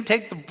that he can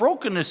take the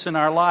brokenness in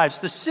our lives,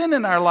 the sin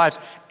in our lives,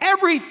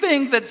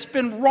 everything that's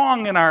been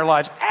wrong in our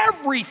lives,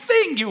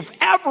 everything you've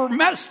ever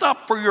messed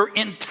up for your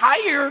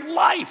entire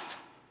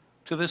life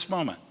to this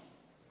moment.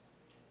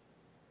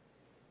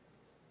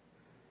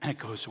 And it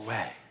goes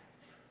away.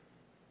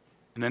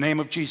 In the name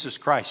of Jesus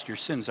Christ, your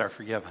sins are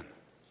forgiven.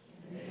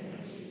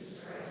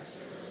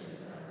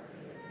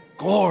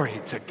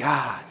 Glory to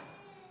God.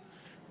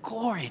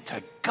 Glory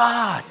to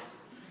God.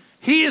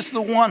 He is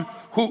the one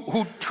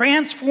who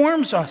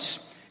transforms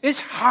us. It's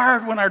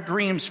hard when our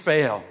dreams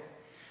fail.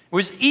 It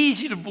was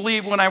easy to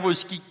believe when I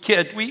was a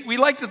kid. We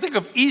like to think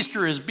of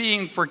Easter as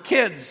being for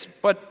kids,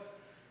 but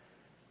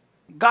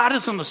God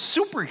isn't a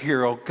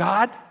superhero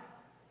God.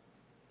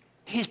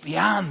 He's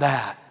beyond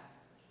that.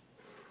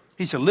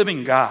 He's a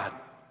living God.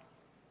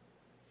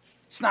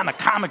 He's not in a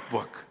comic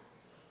book.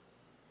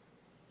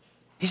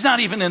 He's not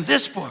even in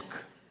this book.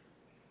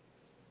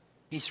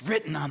 He's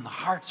written on the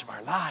hearts of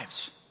our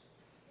lives.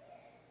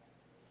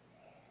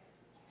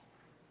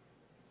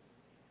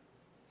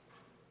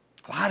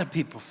 A lot of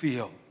people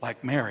feel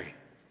like Mary,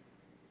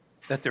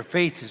 that their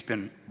faith has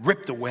been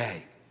ripped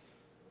away.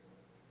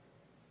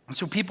 And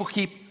so people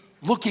keep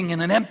looking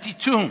in an empty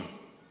tomb.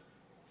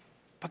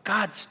 But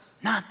God's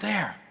not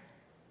there.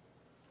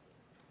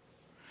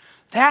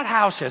 That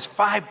house has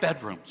 5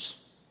 bedrooms,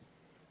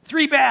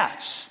 3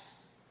 baths,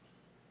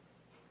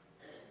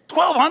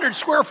 1,200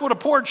 square foot of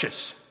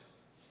porches.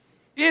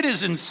 It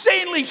is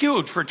insanely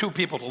huge for 2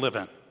 people to live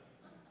in.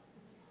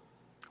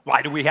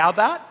 Why do we have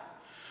that?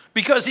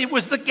 Because it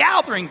was the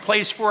gathering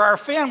place for our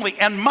family.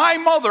 And my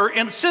mother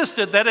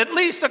insisted that at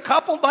least a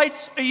couple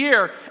nights a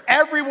year,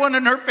 everyone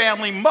in her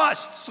family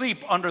must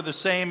sleep under the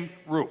same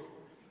roof.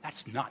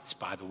 That's nuts,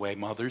 by the way,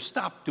 mothers.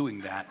 Stop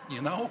doing that,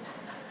 you know.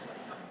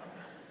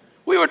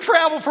 We would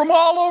travel from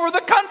all over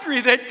the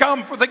country. They'd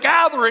come for the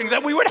gathering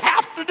that we would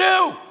have to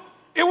do.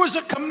 It was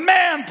a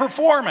command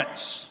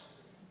performance.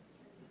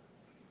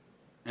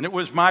 And it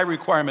was my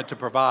requirement to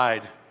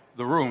provide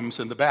the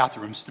rooms and the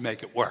bathrooms to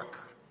make it work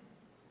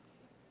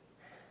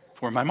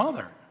for my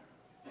mother.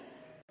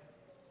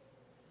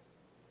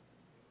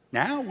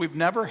 Now, we've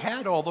never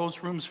had all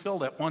those rooms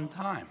filled at one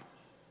time.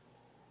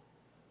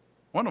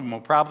 One of them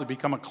will probably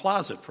become a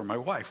closet for my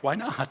wife. Why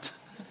not?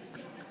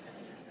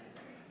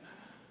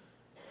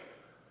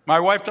 My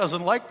wife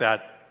doesn't like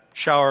that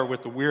shower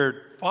with the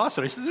weird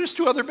faucet. I said, there's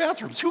 2 other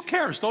bathrooms. Who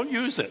cares? Don't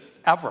use it.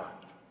 Ever.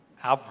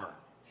 Ever.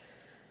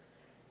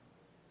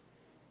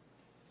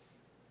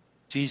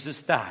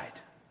 Jesus died.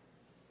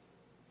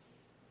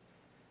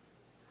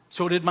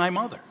 So did my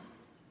mother.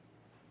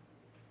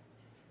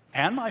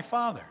 And my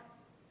father.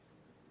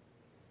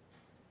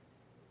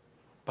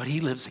 But he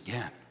lives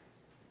again.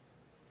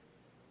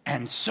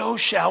 And so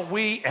shall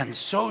we, and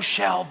so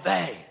shall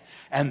they.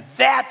 And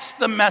that's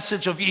the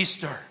message of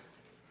Easter.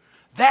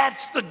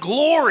 That's the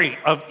glory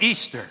of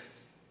Easter.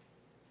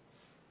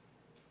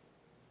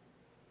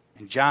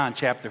 In John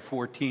chapter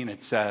 14,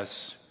 it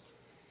says,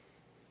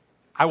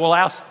 I will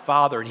ask the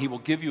Father, and he will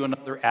give you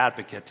another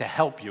advocate to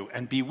help you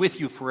and be with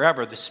you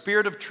forever, the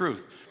Spirit of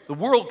truth. The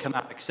world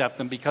cannot accept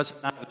him because it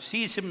neither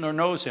sees him nor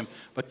knows him,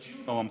 but you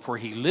know him, for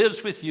he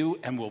lives with you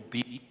and will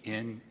be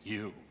in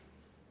you.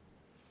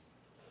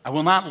 I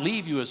will not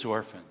leave you as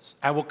orphans.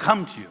 I will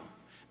come to you.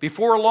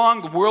 Before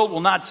long, the world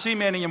will not see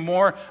me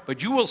anymore,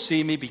 but you will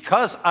see me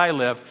because I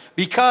live.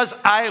 Because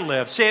I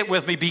live. Say it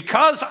with me.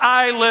 Because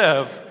I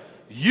live,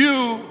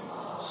 you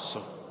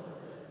also.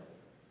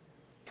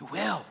 You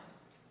will.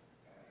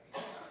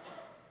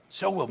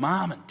 So will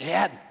Mom and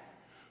Dad.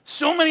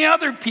 So many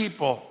other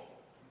people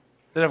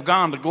that have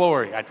gone to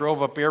glory. I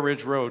drove up Air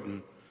Ridge Road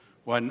and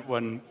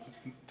one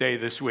day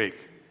this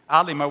week.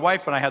 Oddly, my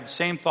wife and I had the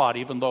same thought,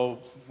 even though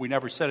we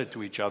never said it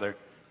to each other.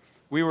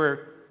 We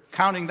were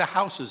counting the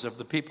houses of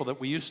the people that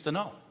we used to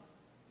know.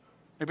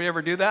 Anybody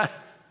ever do that?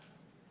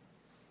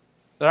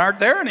 That aren't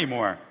there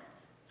anymore.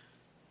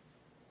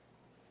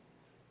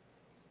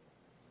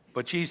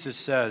 But Jesus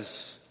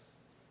says,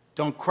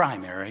 don't cry,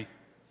 Mary.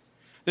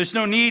 There's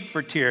no need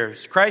for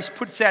tears. Christ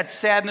puts that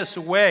sadness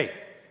away.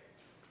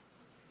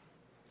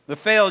 The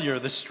failure,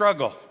 the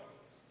struggle.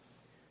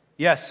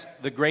 Yes,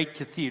 the great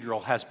cathedral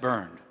has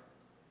burned,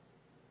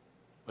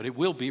 but it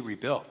will be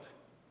rebuilt.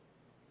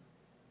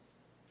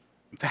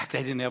 In fact,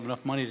 they didn't have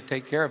enough money to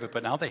take care of it,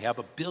 but now they have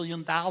 $1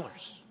 billion.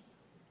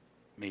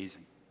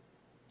 Amazing.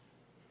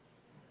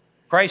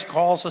 Christ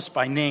calls us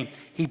by name.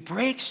 He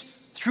breaks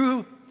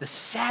through the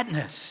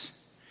sadness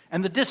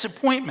and the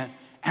disappointment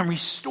and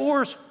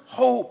restores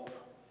hope.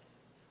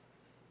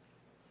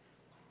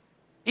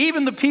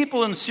 Even the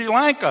people in Sri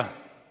Lanka,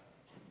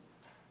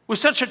 was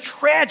such a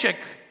tragic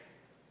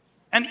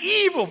and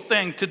evil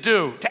thing to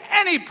do to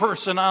any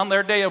person on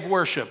their day of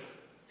worship,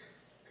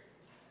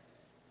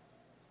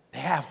 they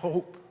have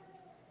hope.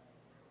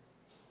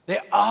 They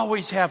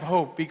always have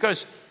hope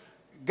because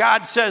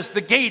God says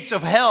the gates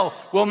of hell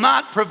will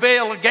not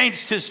prevail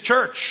against his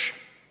church.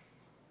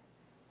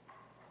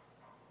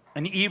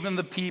 And even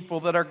the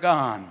people that are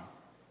gone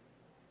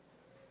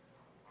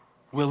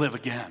will live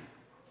again.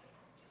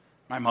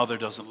 My mother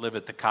doesn't live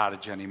at the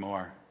cottage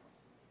anymore.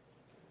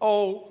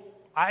 Oh,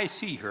 I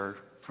see her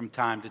from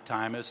time to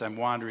time as I'm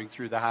wandering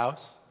through the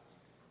house.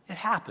 It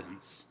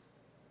happens.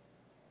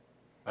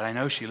 But I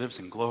know she lives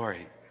in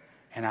glory,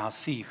 and I'll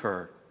see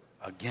her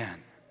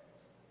again.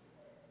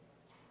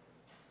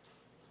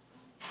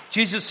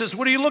 Jesus says,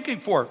 what are you looking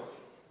for?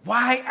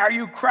 Why are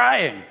you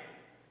crying?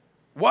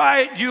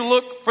 Why do you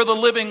look for the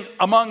living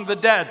among the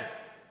dead?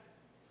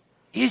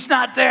 He's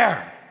not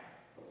there.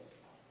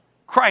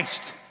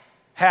 Christ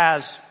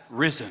has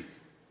risen.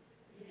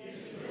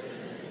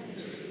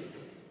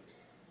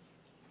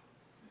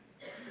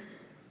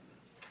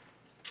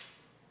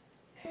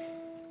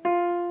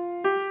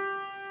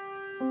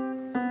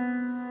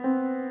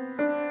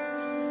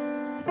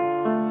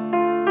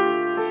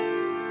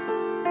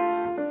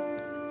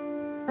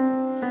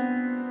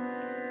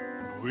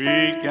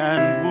 Weak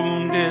and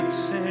wounded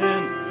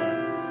sinner,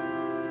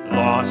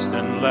 lost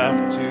and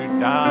left to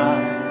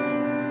die.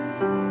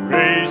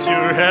 Raise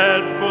your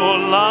head, for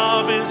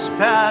love is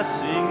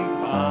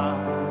passing by.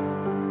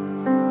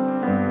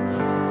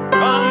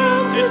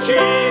 Come to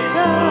Jesus.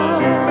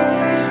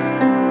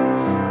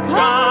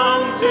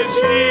 Come to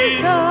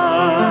Jesus.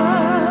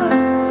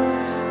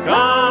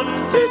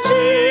 Come to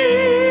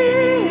Jesus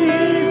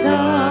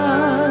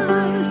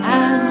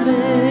and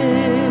live.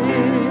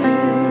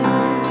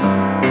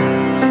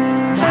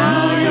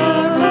 Now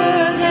your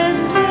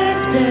burden's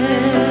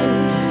lifted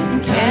and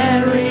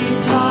carried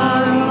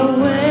far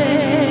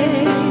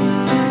away.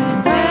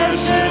 And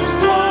precious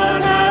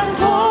blood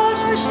has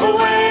washed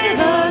away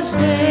the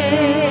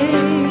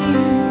stain.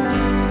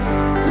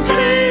 So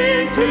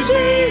sing to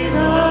Jesus.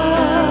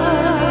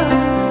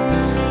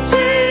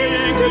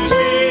 Sing to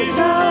Jesus.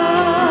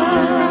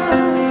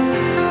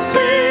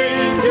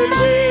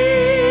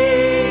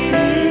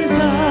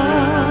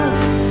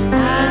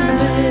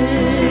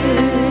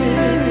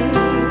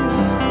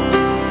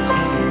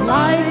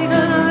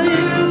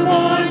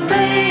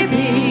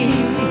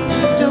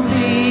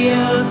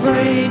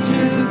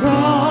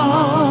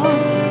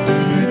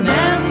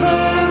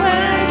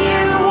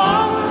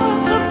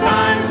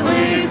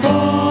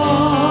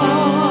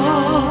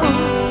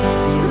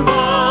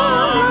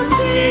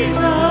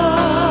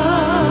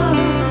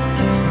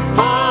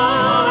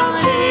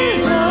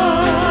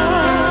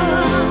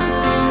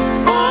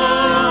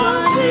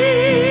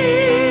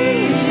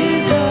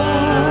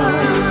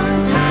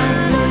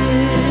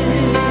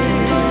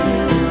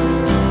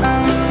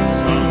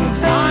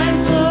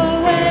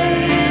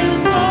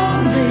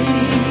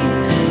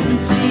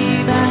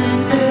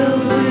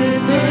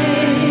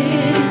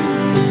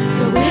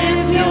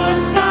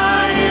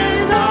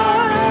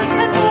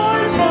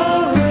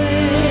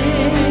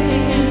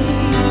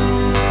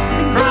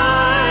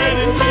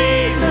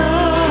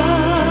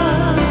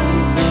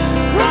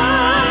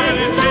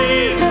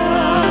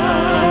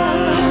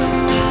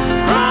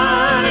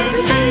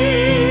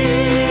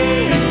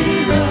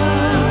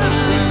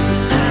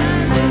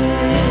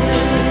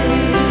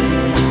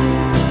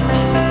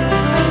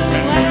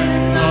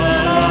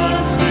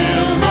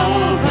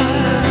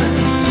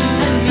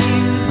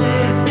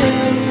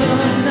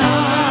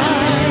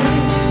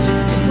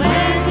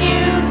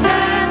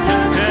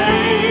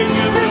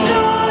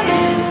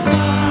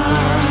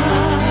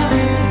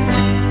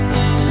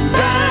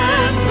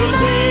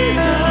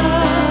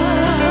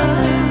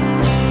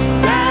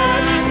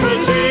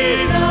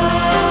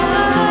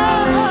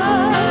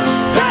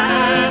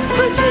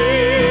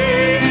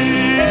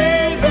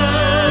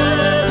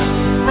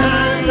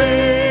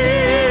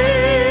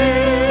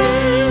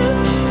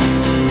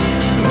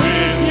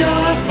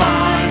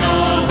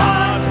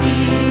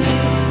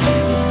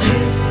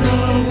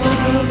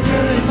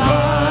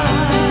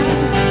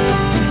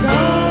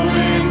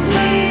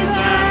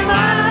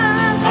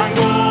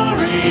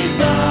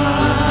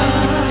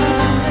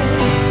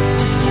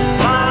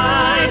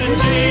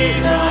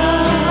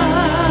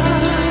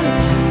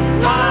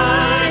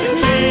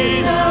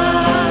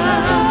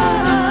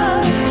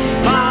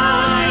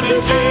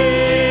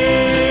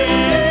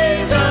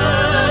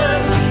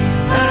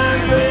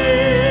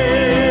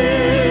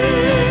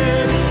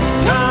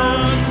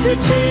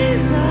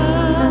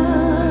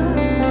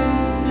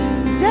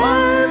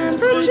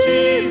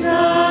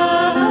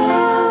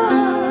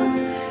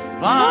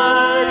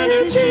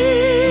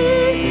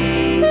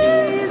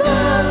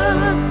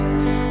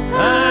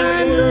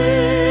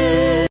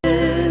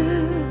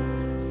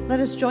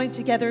 us join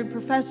together in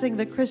professing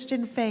the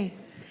Christian faith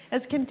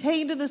as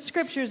contained in the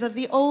scriptures of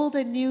the Old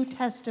and New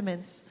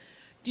Testaments.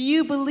 Do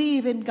you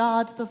believe in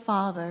God the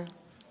Father?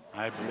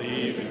 I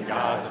believe in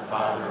God the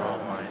Father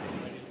Almighty,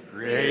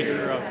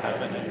 creator of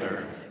heaven and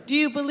earth. Do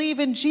you believe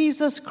in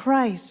Jesus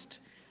Christ?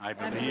 I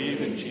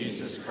believe in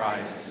Jesus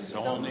Christ, his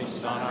only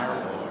Son,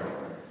 our Lord,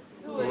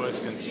 who was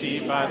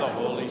conceived by the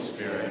Holy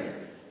Spirit,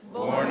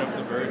 born of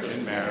the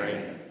Virgin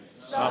Mary,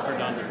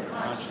 suffered under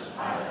Pontius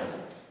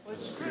Pilate,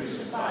 was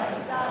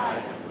crucified,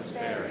 died, and was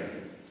buried.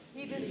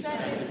 He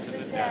descended to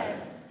the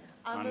dead.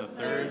 On the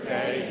third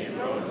day he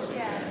rose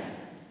again.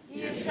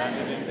 He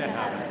ascended into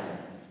heaven,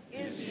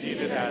 is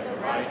seated at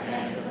the right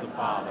hand of the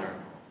Father,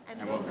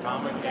 and will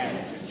come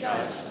again to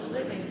judge the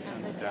living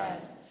and the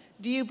dead.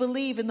 Do you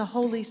believe in the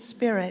Holy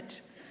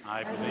Spirit?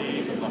 I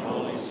believe in the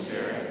Holy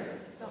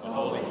Spirit, the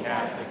Holy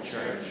Catholic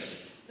Church,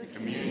 the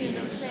communion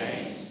of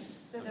saints,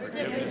 the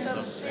forgiveness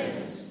of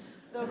sins,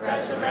 the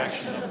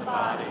resurrection of the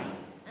body,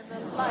 and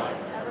the life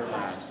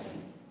everlasting.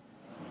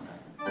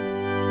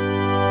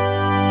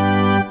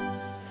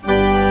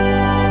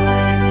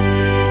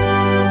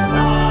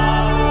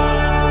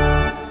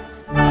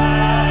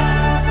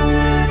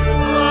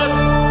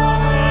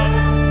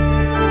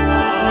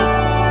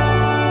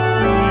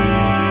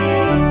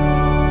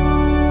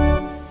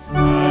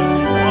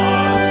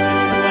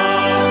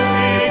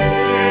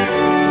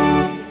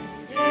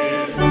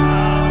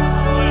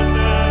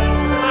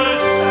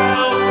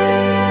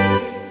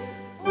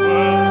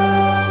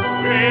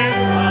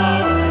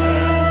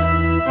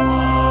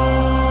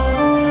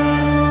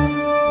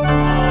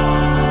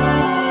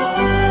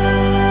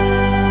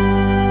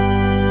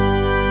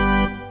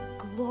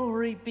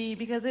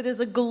 Because it is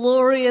a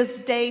glorious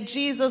day.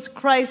 Jesus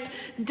Christ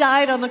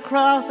died on the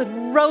cross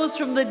and rose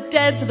from the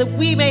dead so that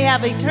we may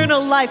have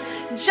eternal life,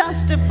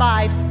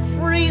 justified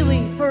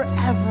freely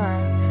forever.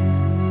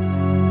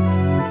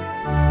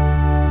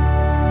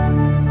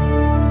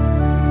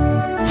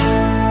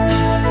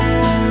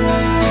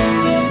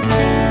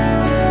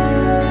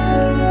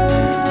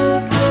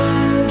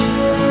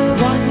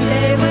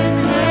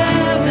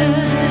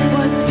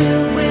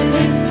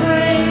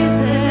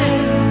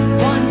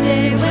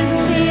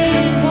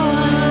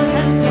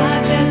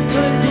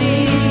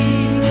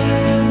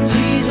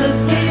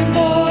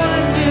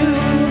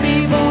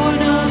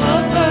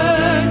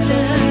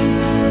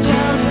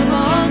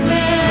 Among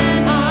men.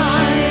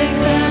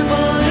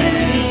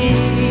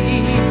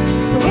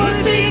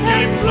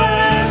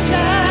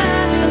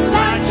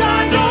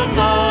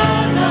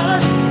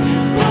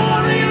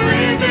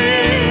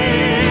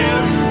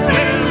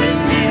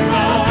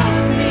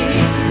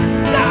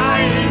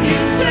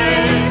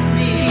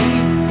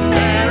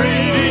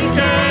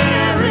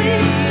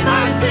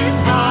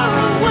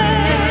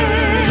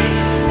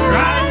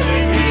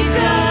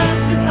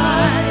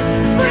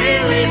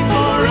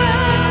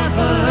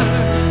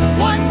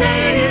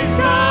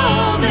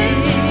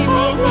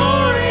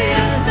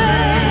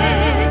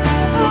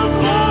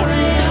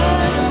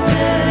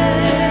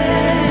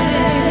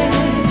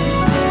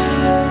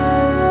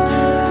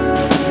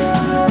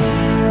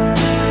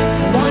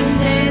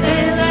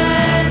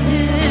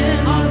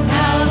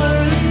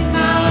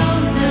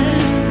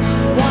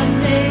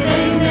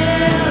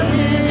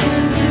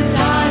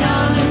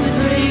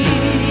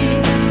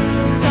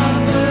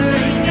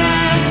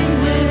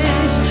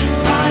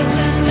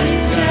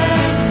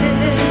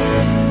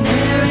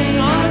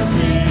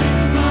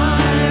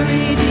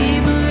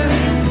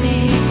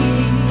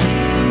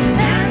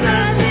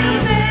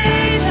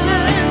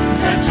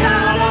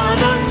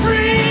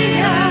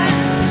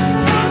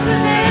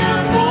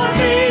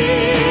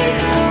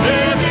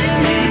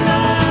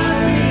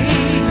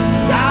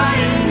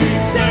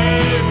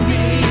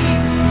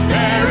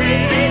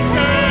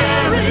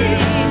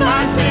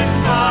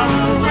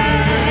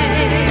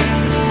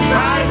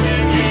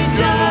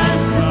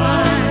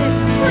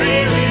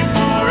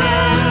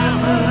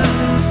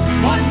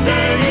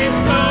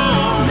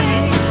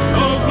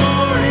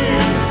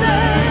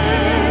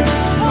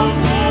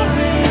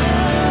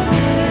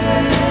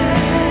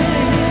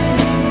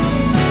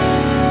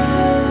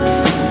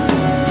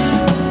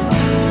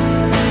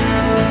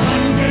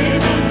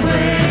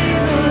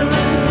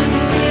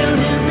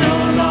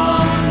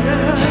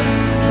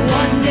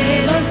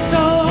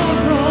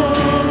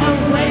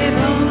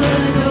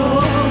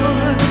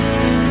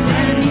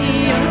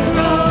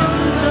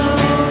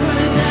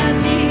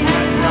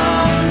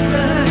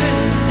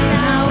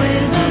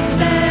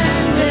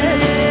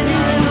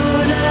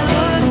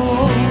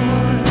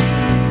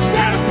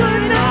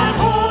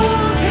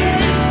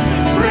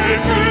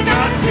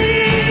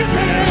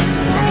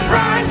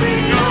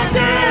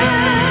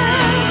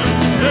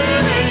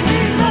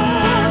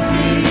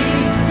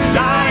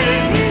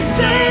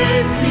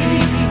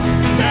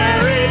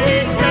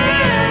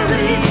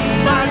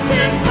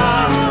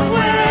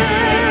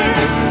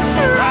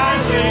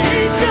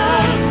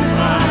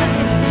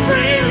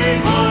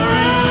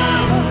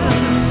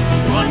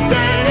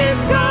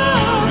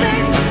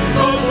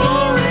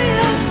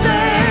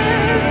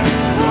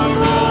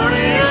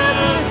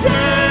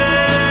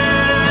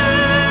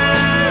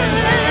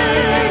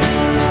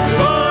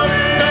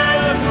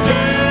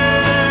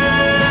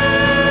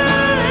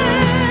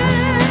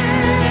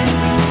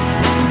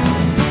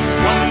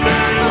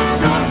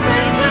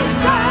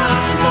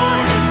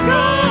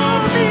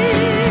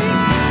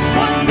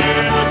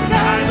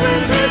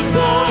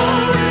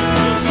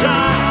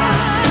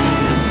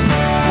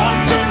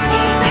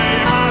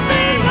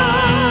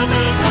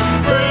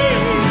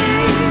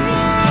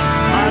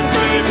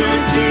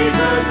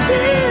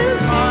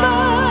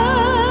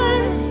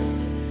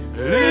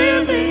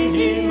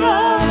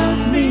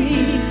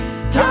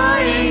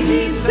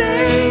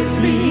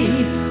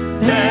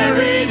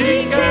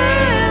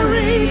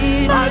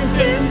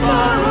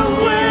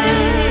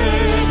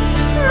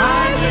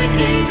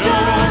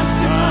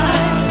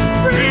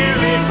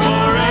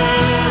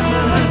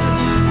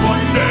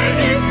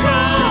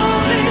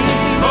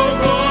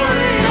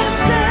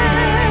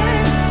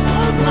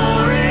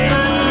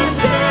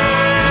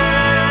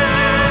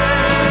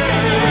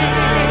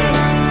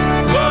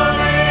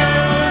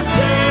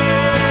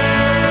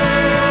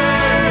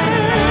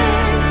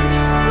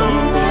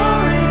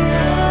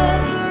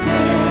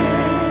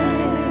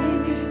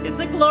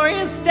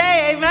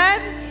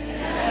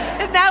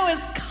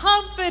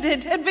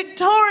 confident and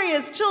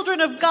victorious children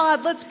of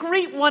God. Let's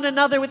greet one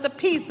another with the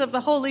peace of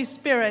the Holy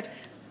Spirit.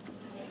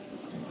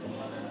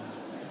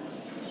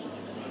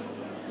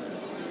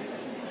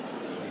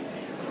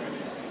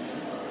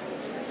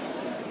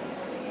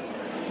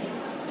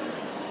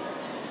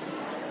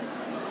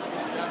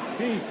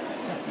 Peace.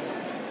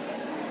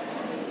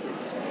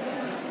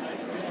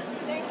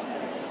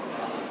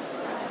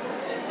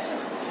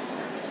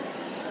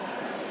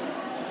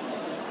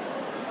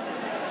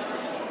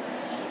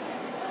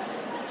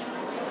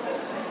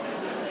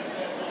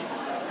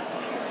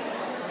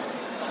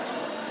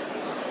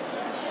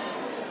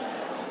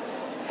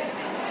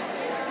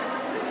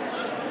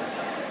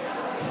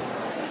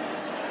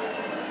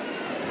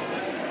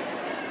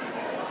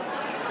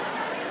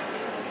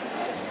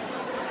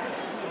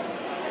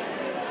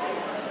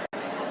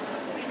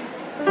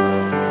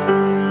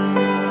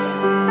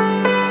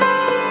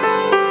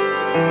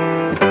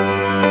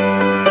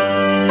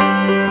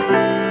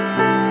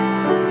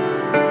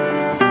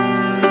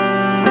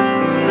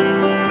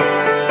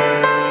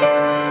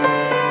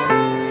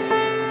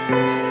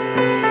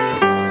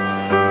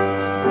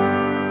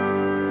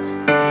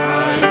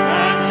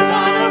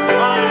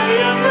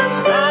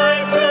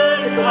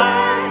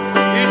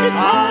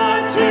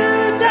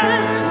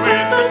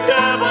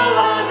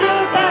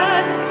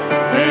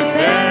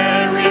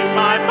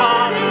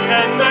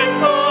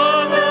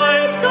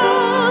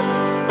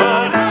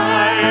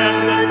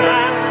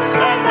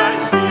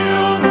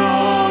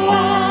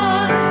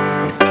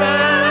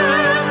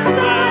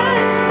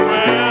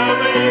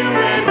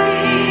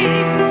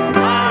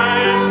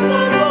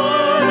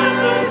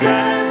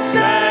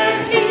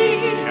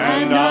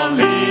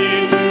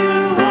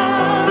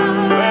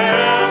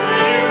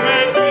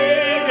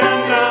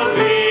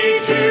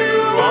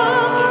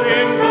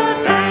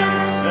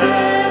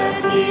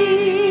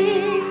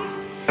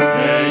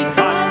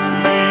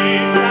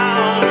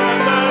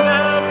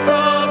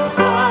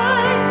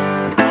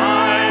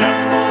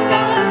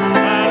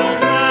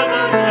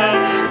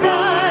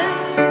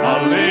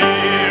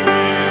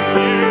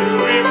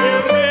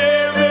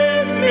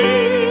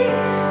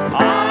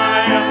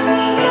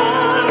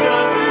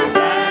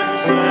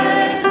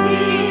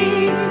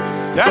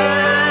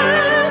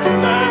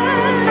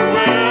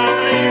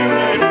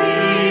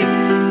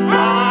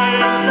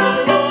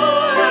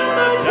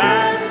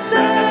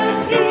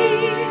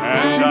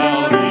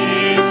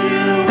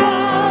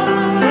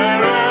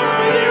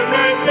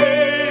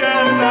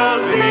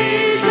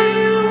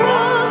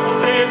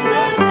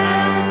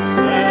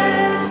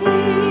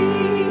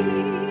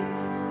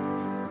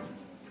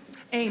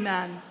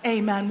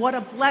 Amen. What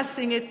a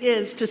blessing it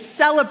is to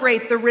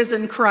celebrate the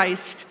risen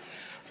Christ.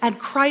 And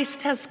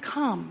Christ has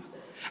come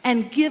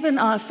and given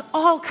us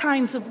all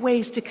kinds of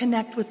ways to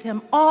connect with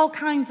him, all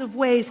kinds of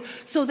ways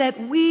so that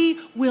we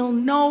will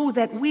know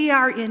that we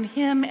are in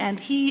him and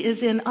he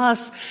is in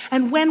us.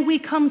 And when we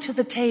come to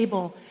the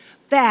table,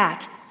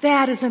 that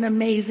is an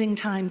amazing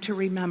time to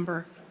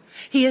remember.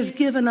 He has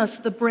given us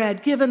the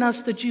bread, given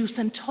us the juice,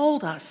 and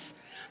told us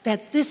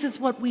that this is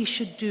what we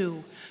should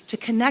do, to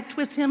connect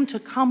with him, to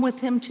come with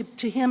him,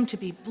 to him, to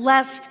be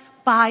blessed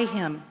by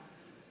him.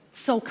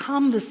 So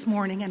come this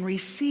morning and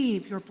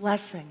receive your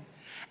blessing.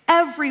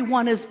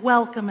 Everyone is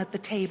welcome at the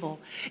table.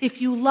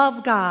 If you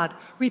love God,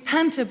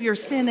 repent of your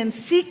sin, and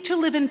seek to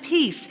live in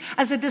peace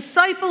as a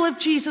disciple of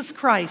Jesus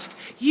Christ,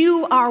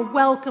 you are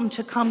welcome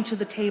to come to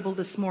the table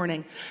this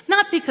morning.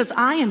 Not because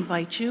I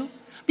invite you,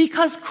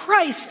 because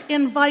Christ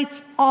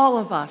invites all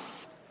of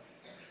us.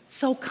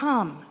 So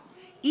come.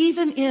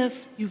 Even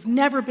if you've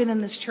never been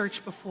in this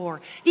church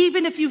before,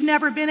 even if you've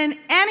never been in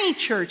any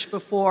church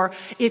before,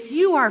 if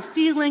you are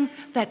feeling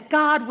that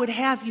God would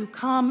have you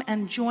come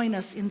and join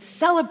us in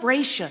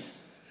celebration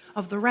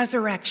of the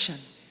resurrection,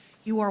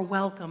 you are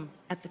welcome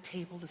at the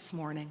table this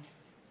morning.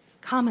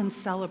 Come and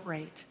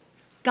celebrate.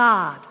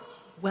 God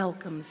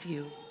welcomes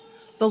you.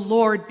 The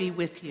Lord be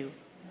with you.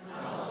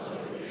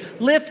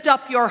 Lift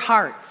up your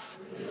hearts.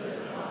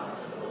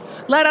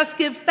 Let us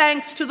give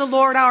thanks to the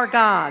Lord our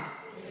God.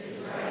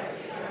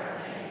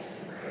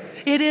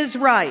 It is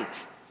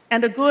right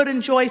and a good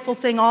and joyful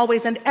thing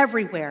always and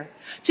everywhere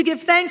to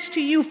give thanks to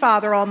you,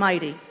 Father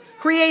Almighty,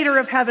 creator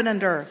of heaven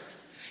and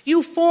earth.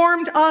 You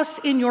formed us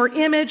in your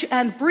image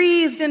and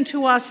breathed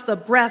into us the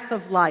breath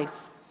of life.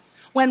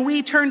 When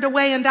we turned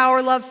away and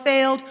our love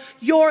failed,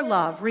 your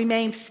love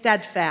remained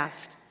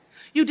steadfast.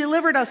 You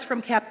delivered us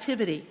from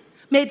captivity,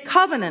 made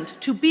covenant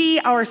to be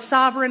our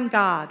sovereign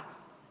God,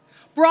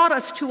 brought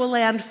us to a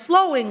land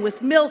flowing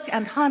with milk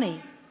and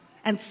honey,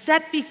 and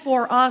set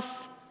before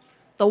us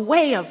the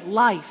way of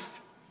life.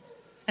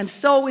 And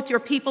so with your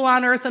people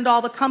on earth and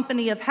all the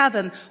company of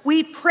heaven,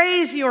 we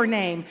praise your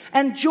name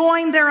and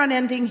join their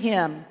unending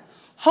hymn.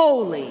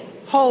 Holy,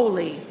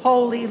 holy,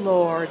 holy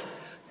Lord,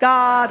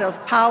 God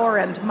of power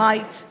and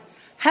might,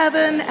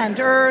 heaven and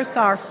earth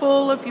are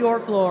full of your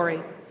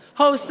glory.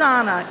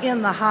 Hosanna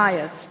in the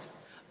highest.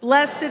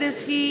 Blessed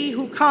is he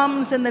who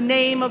comes in the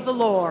name of the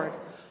Lord.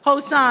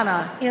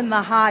 Hosanna in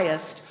the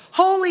highest.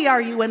 Holy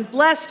are you and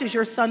blessed is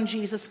your Son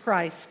Jesus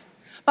Christ.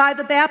 By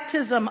the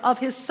baptism of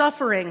his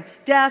suffering,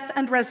 death,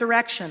 and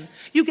resurrection,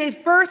 you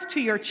gave birth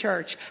to your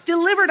church,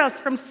 delivered us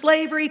from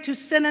slavery to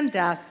sin and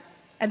death,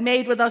 and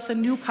made with us a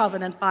new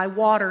covenant by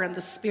water and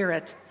the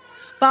Spirit.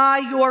 By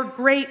your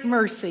great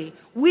mercy,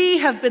 we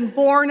have been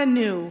born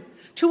anew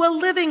to a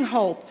living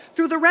hope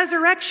through the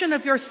resurrection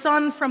of your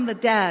Son from the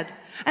dead,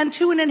 and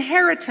to an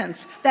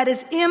inheritance that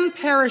is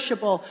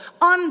imperishable,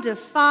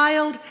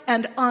 undefiled,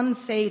 and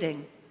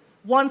unfading.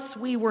 Once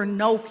we were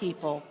no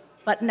people,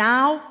 but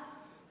now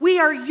we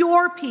are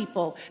your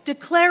people,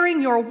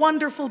 declaring your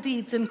wonderful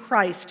deeds in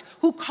Christ,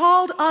 who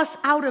called us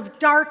out of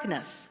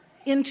darkness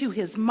into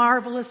his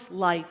marvelous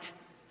light.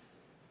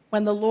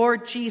 When the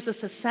Lord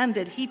Jesus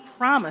ascended, he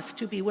promised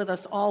to be with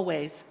us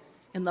always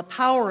in the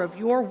power of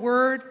your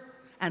word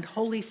and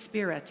Holy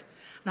Spirit.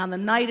 And on the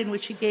night in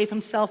which he gave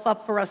himself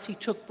up for us, he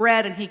took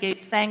bread and he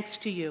gave thanks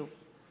to you.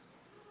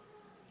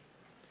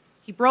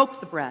 He broke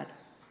the bread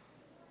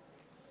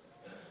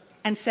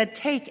and said,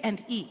 "Take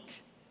and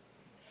eat.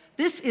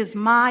 This is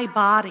my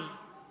body,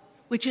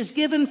 which is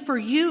given for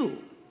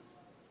you."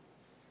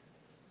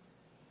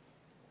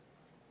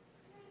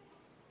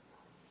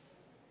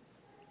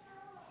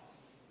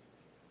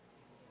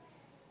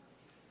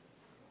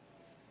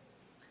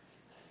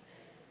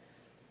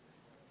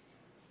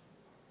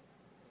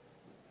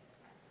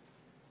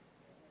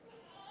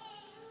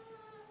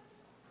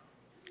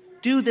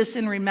 Do this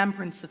in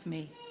remembrance of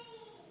me.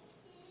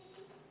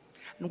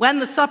 And when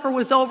the supper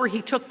was over,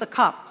 he took the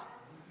cup.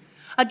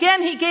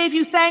 Again, he gave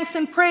you thanks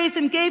and praise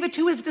and gave it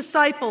to his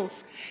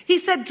disciples. He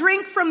said,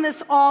 "Drink from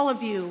this, all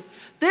of you.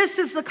 This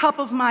is the cup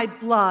of my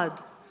blood,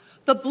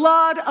 the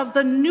blood of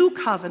the new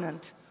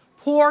covenant,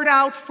 poured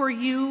out for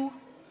you,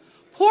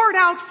 poured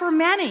out for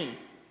many,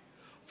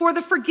 for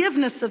the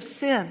forgiveness of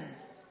sin."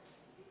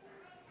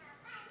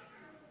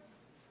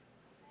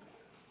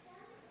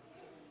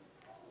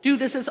 Do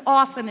this as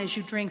often as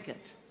you drink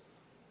it,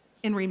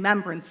 in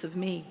remembrance of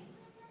me.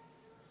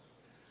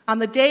 On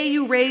the day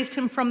you raised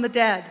him from the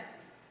dead,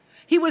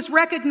 he was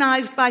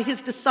recognized by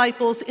his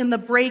disciples in the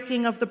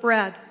breaking of the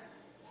bread.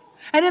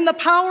 And in the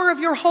power of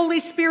your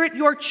Holy Spirit,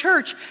 your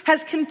church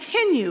has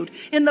continued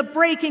in the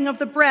breaking of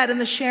the bread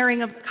and the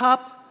sharing of the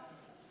cup.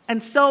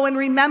 And so, in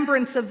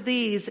remembrance of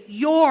these,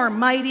 your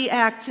mighty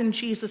acts in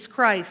Jesus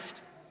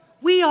Christ,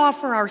 we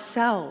offer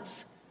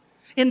ourselves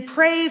in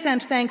praise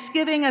and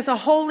thanksgiving as a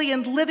holy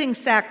and living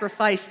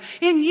sacrifice,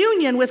 in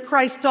union with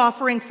Christ's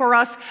offering for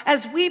us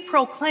as we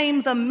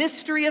proclaim the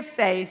mystery of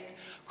faith.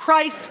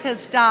 Christ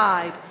has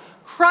died.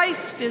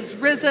 Christ is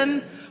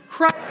risen.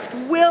 Christ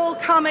will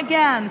come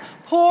again.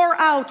 Pour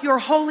out your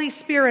Holy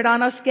Spirit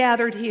on us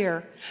gathered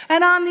here.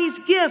 And on these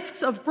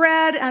gifts of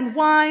bread and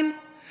wine,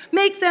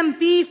 make them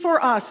be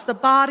for us the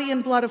body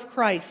and blood of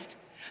Christ,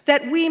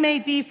 that we may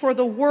be for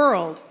the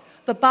world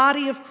the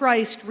body of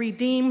Christ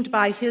redeemed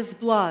by his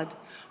blood.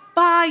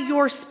 By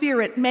your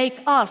Spirit, make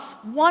us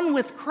one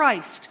with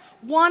Christ,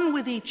 one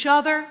with each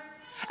other,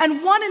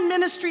 and one in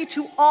ministry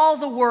to all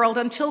the world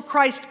until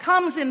Christ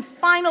comes in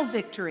final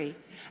victory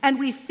and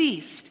we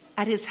feast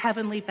at his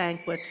heavenly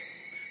banquet.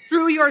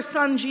 Through your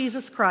Son,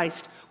 Jesus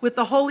Christ, with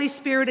the Holy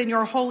Spirit in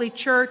your holy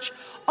church,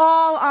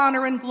 all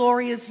honor and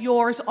glory is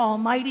yours,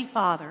 Almighty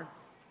Father,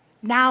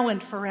 now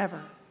and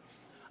forever.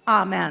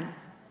 Amen.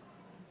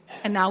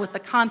 And now, with the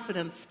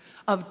confidence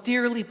of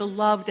dearly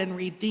beloved and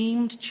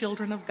redeemed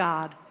children of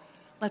God,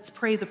 let's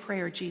pray the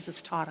prayer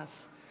Jesus taught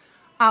us.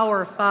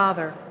 Our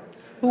Father,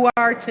 who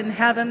art in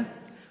heaven,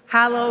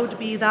 hallowed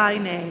be thy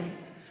name.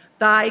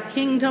 Thy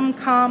kingdom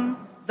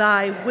come,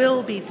 thy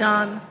will be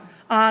done,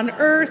 on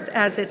earth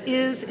as it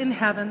is in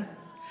heaven.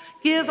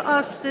 Give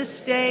us this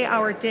day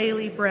our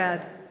daily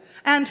bread,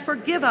 and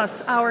forgive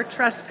us our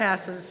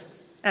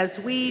trespasses, as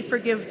we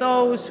forgive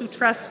those who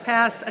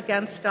trespass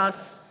against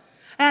us.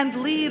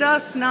 And lead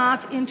us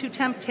not into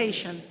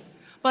temptation,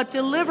 but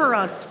deliver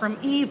us from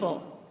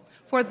evil.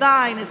 For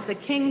thine is the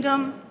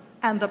kingdom,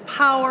 and the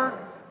power,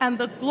 and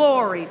the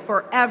glory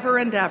forever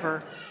and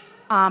ever.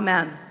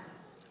 Amen.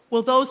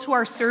 Will those who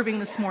are serving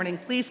this morning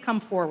please come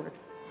forward?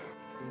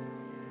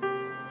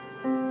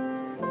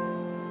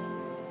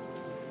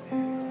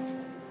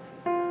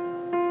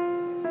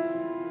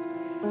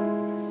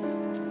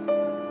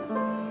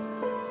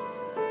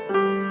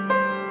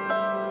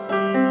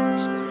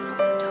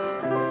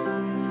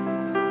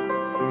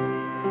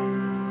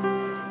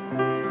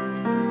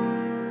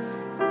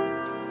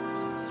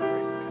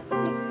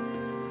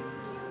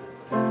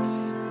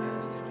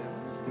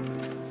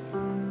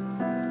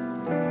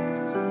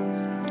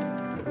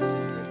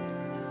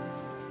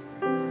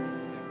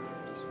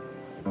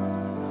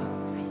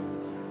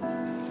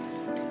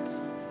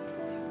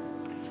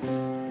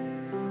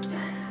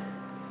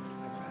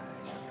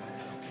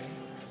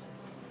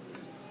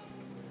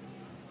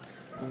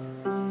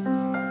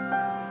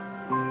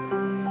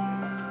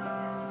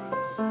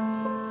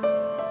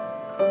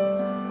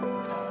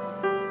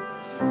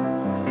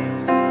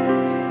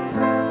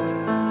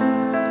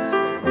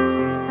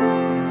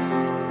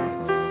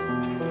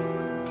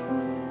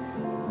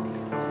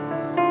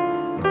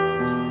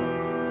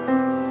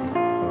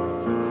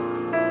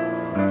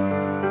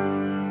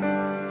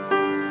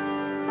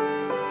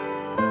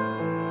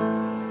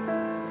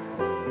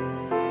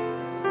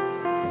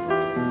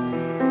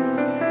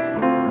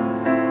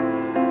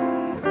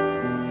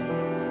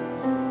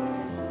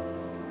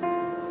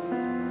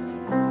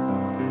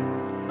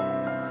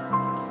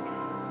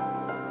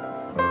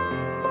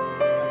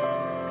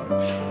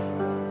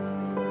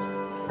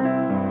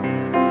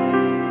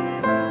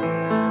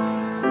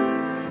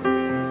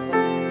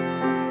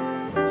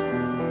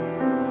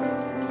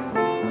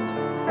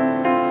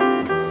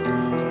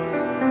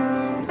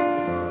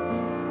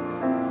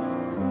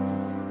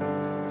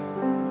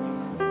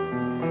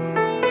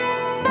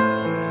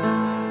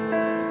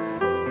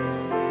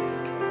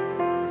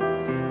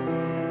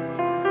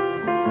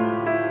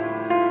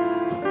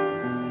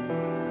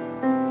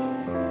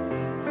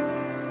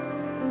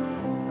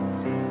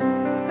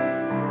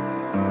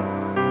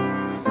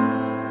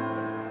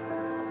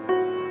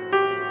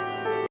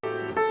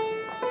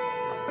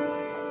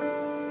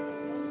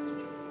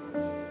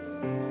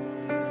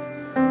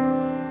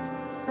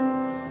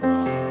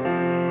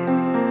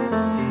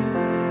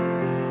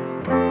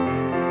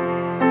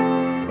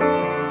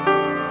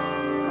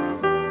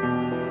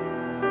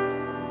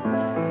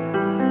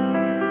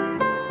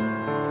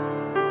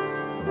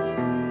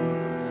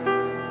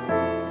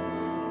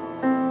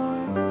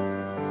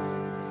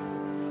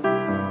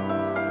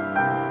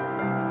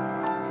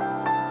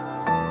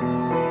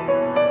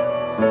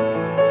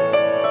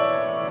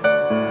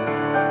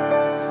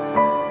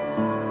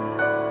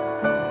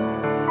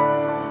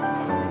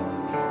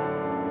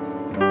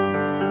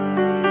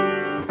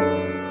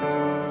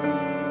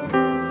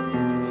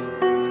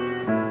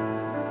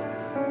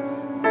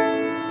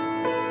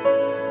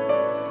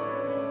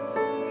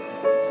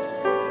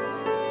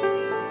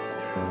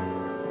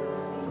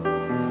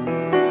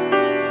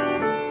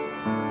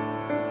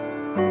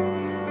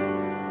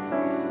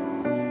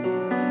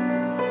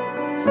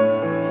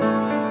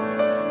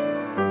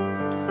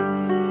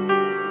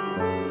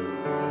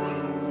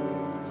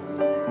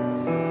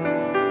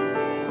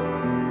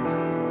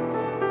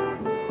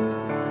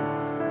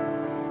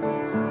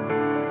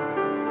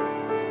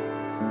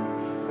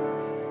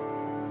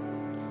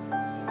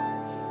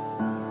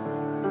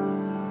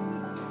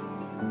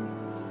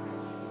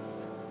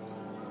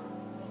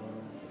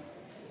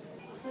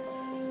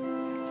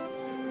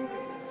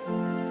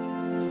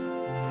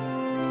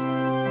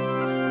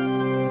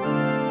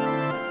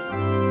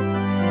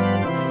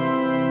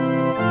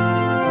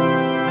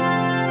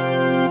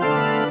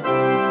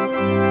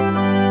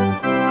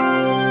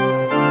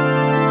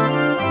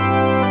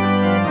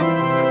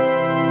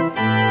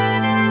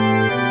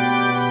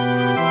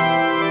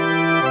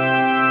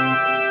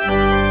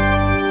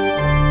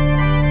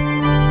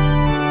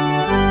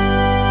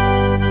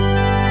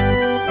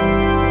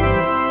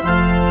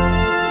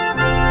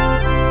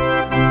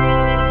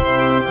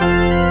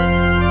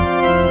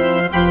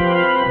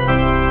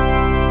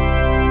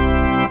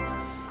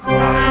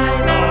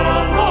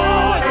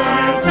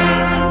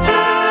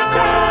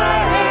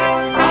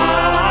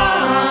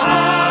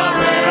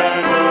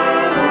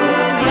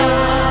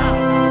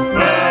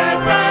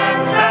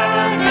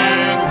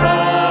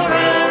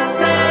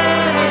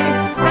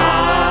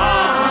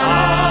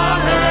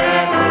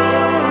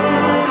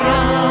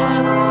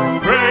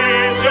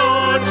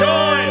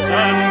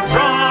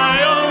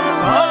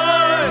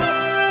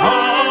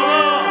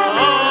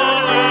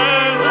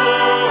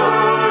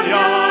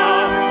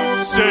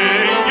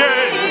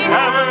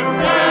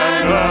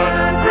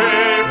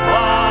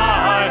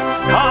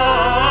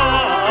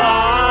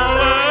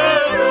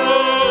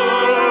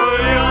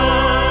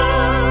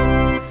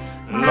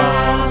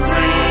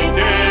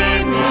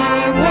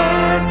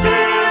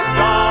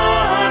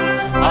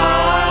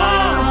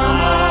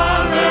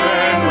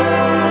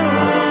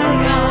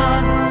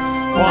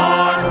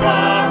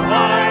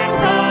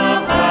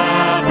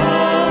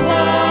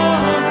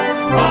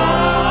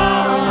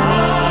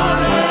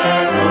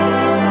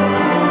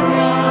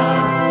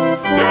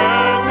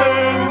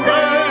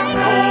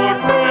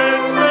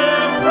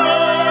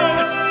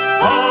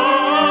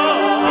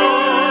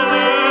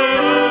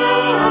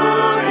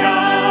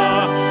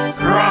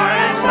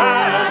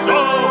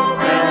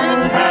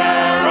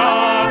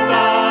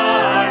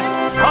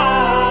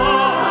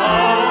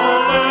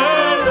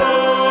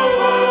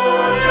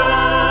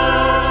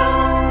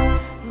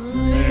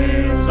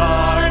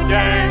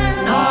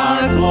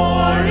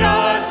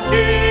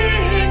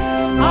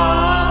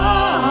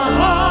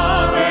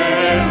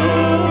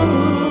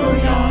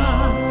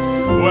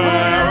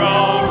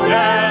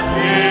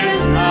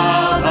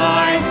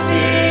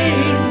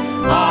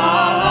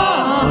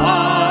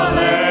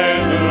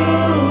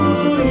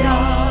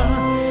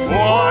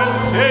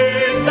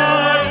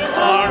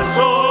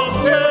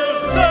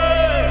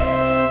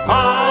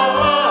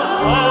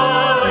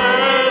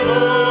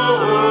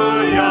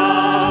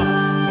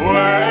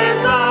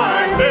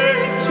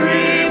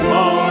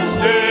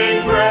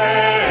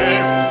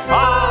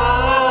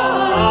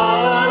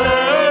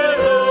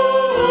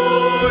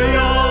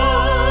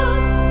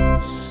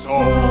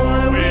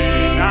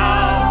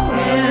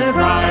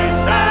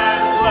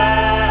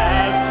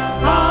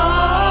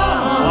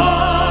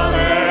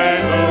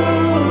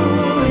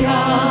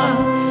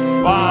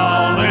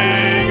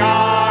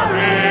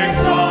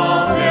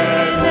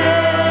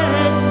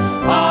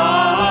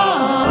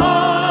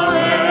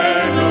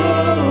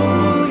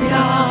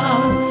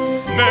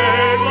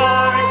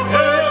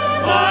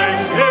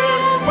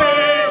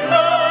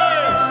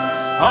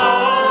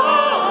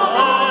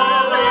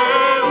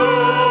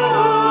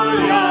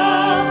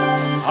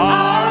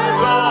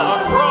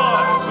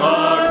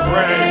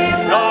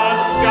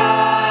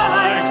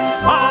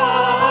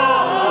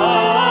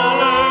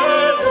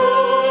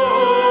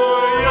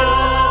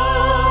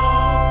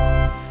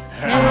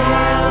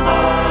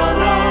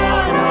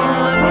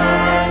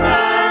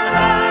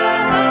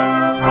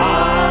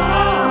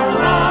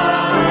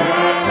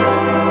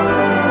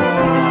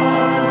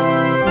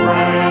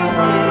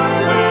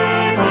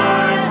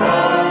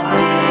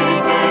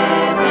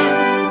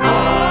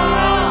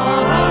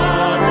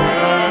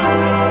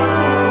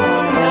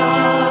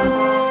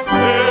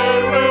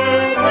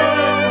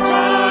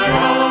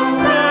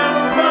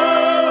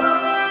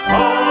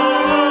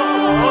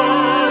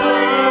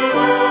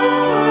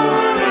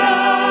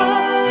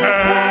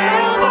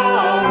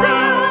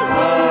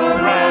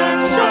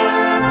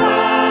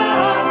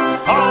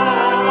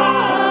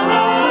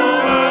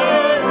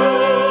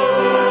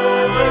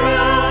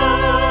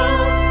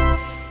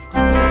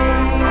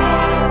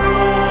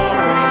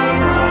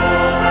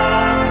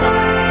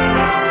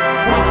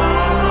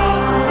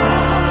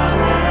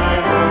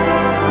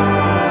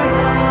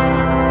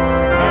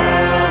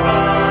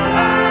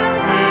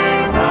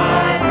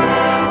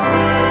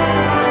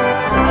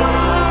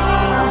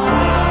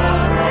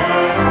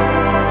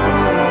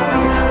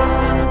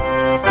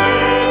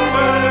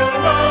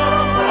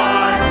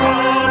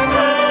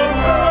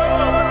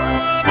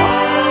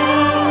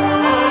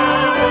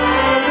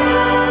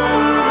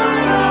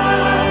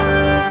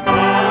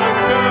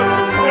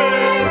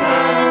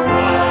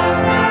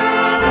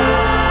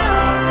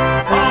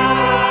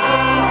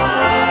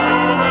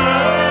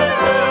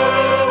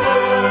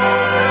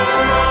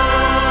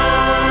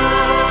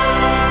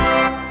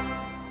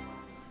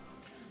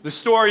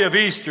 story of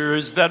Easter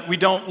is that we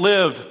don't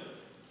live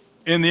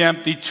in the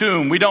empty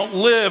tomb. We don't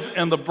live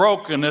in the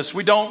brokenness.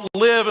 We don't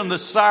live in the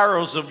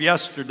sorrows of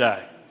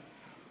yesterday.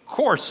 Of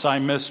course, I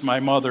miss my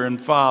mother and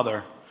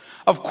father.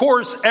 Of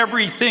course,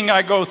 everything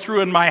I go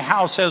through in my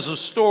house has a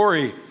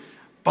story,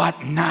 but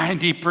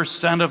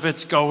 90% of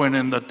it's going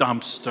in the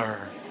dumpster.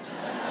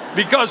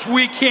 Because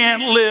we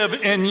can't live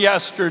in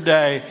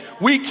yesterday.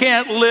 We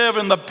can't live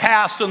in the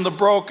past and the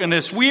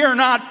brokenness. We are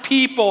not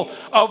people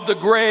of the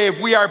grave.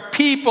 We are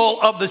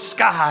people of the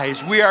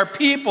skies. We are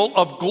people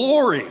of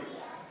glory.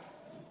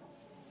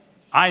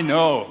 I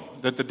know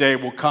that the day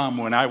will come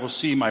when I will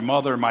see my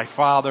mother, my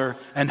father,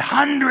 and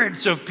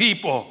hundreds of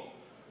people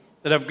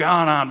that have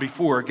gone on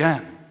before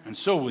again. And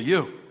so will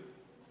you.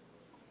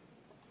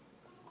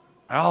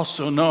 I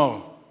also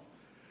know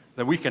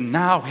that we can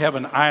now have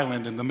an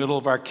island in the middle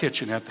of our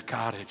kitchen at the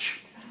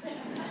cottage.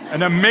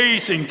 An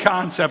amazing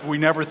concept we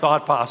never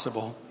thought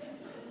possible.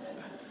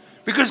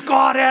 Because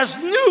God has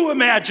new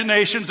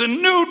imaginations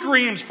and new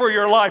dreams for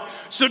your life.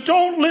 So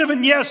don't live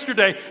in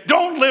yesterday.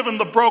 Don't live in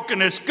the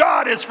brokenness.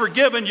 God has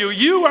forgiven you.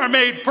 You are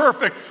made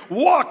perfect.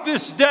 Walk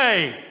this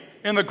day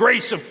in the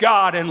grace of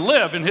God and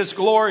live in His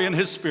glory and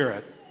His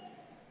Spirit.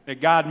 May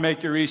God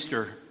make your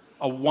Easter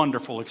a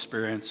wonderful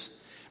experience.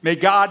 May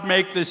God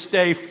make this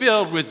day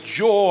filled with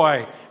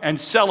joy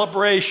and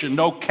celebration.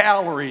 No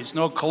calories,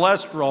 no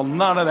cholesterol,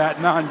 none of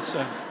that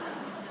nonsense.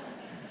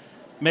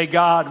 May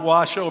God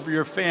wash over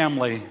your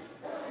family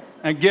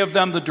and give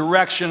them the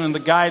direction and the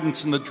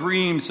guidance and the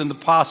dreams and the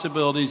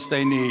possibilities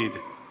they need.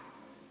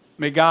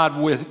 May God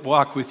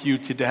walk with you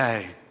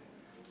today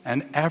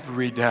and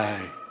every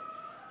day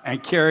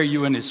and carry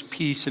you in His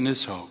peace and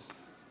His hope.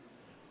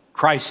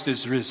 Christ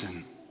is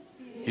risen.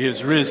 He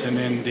is risen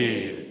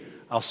indeed.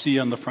 I'll see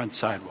you on the front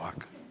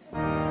sidewalk.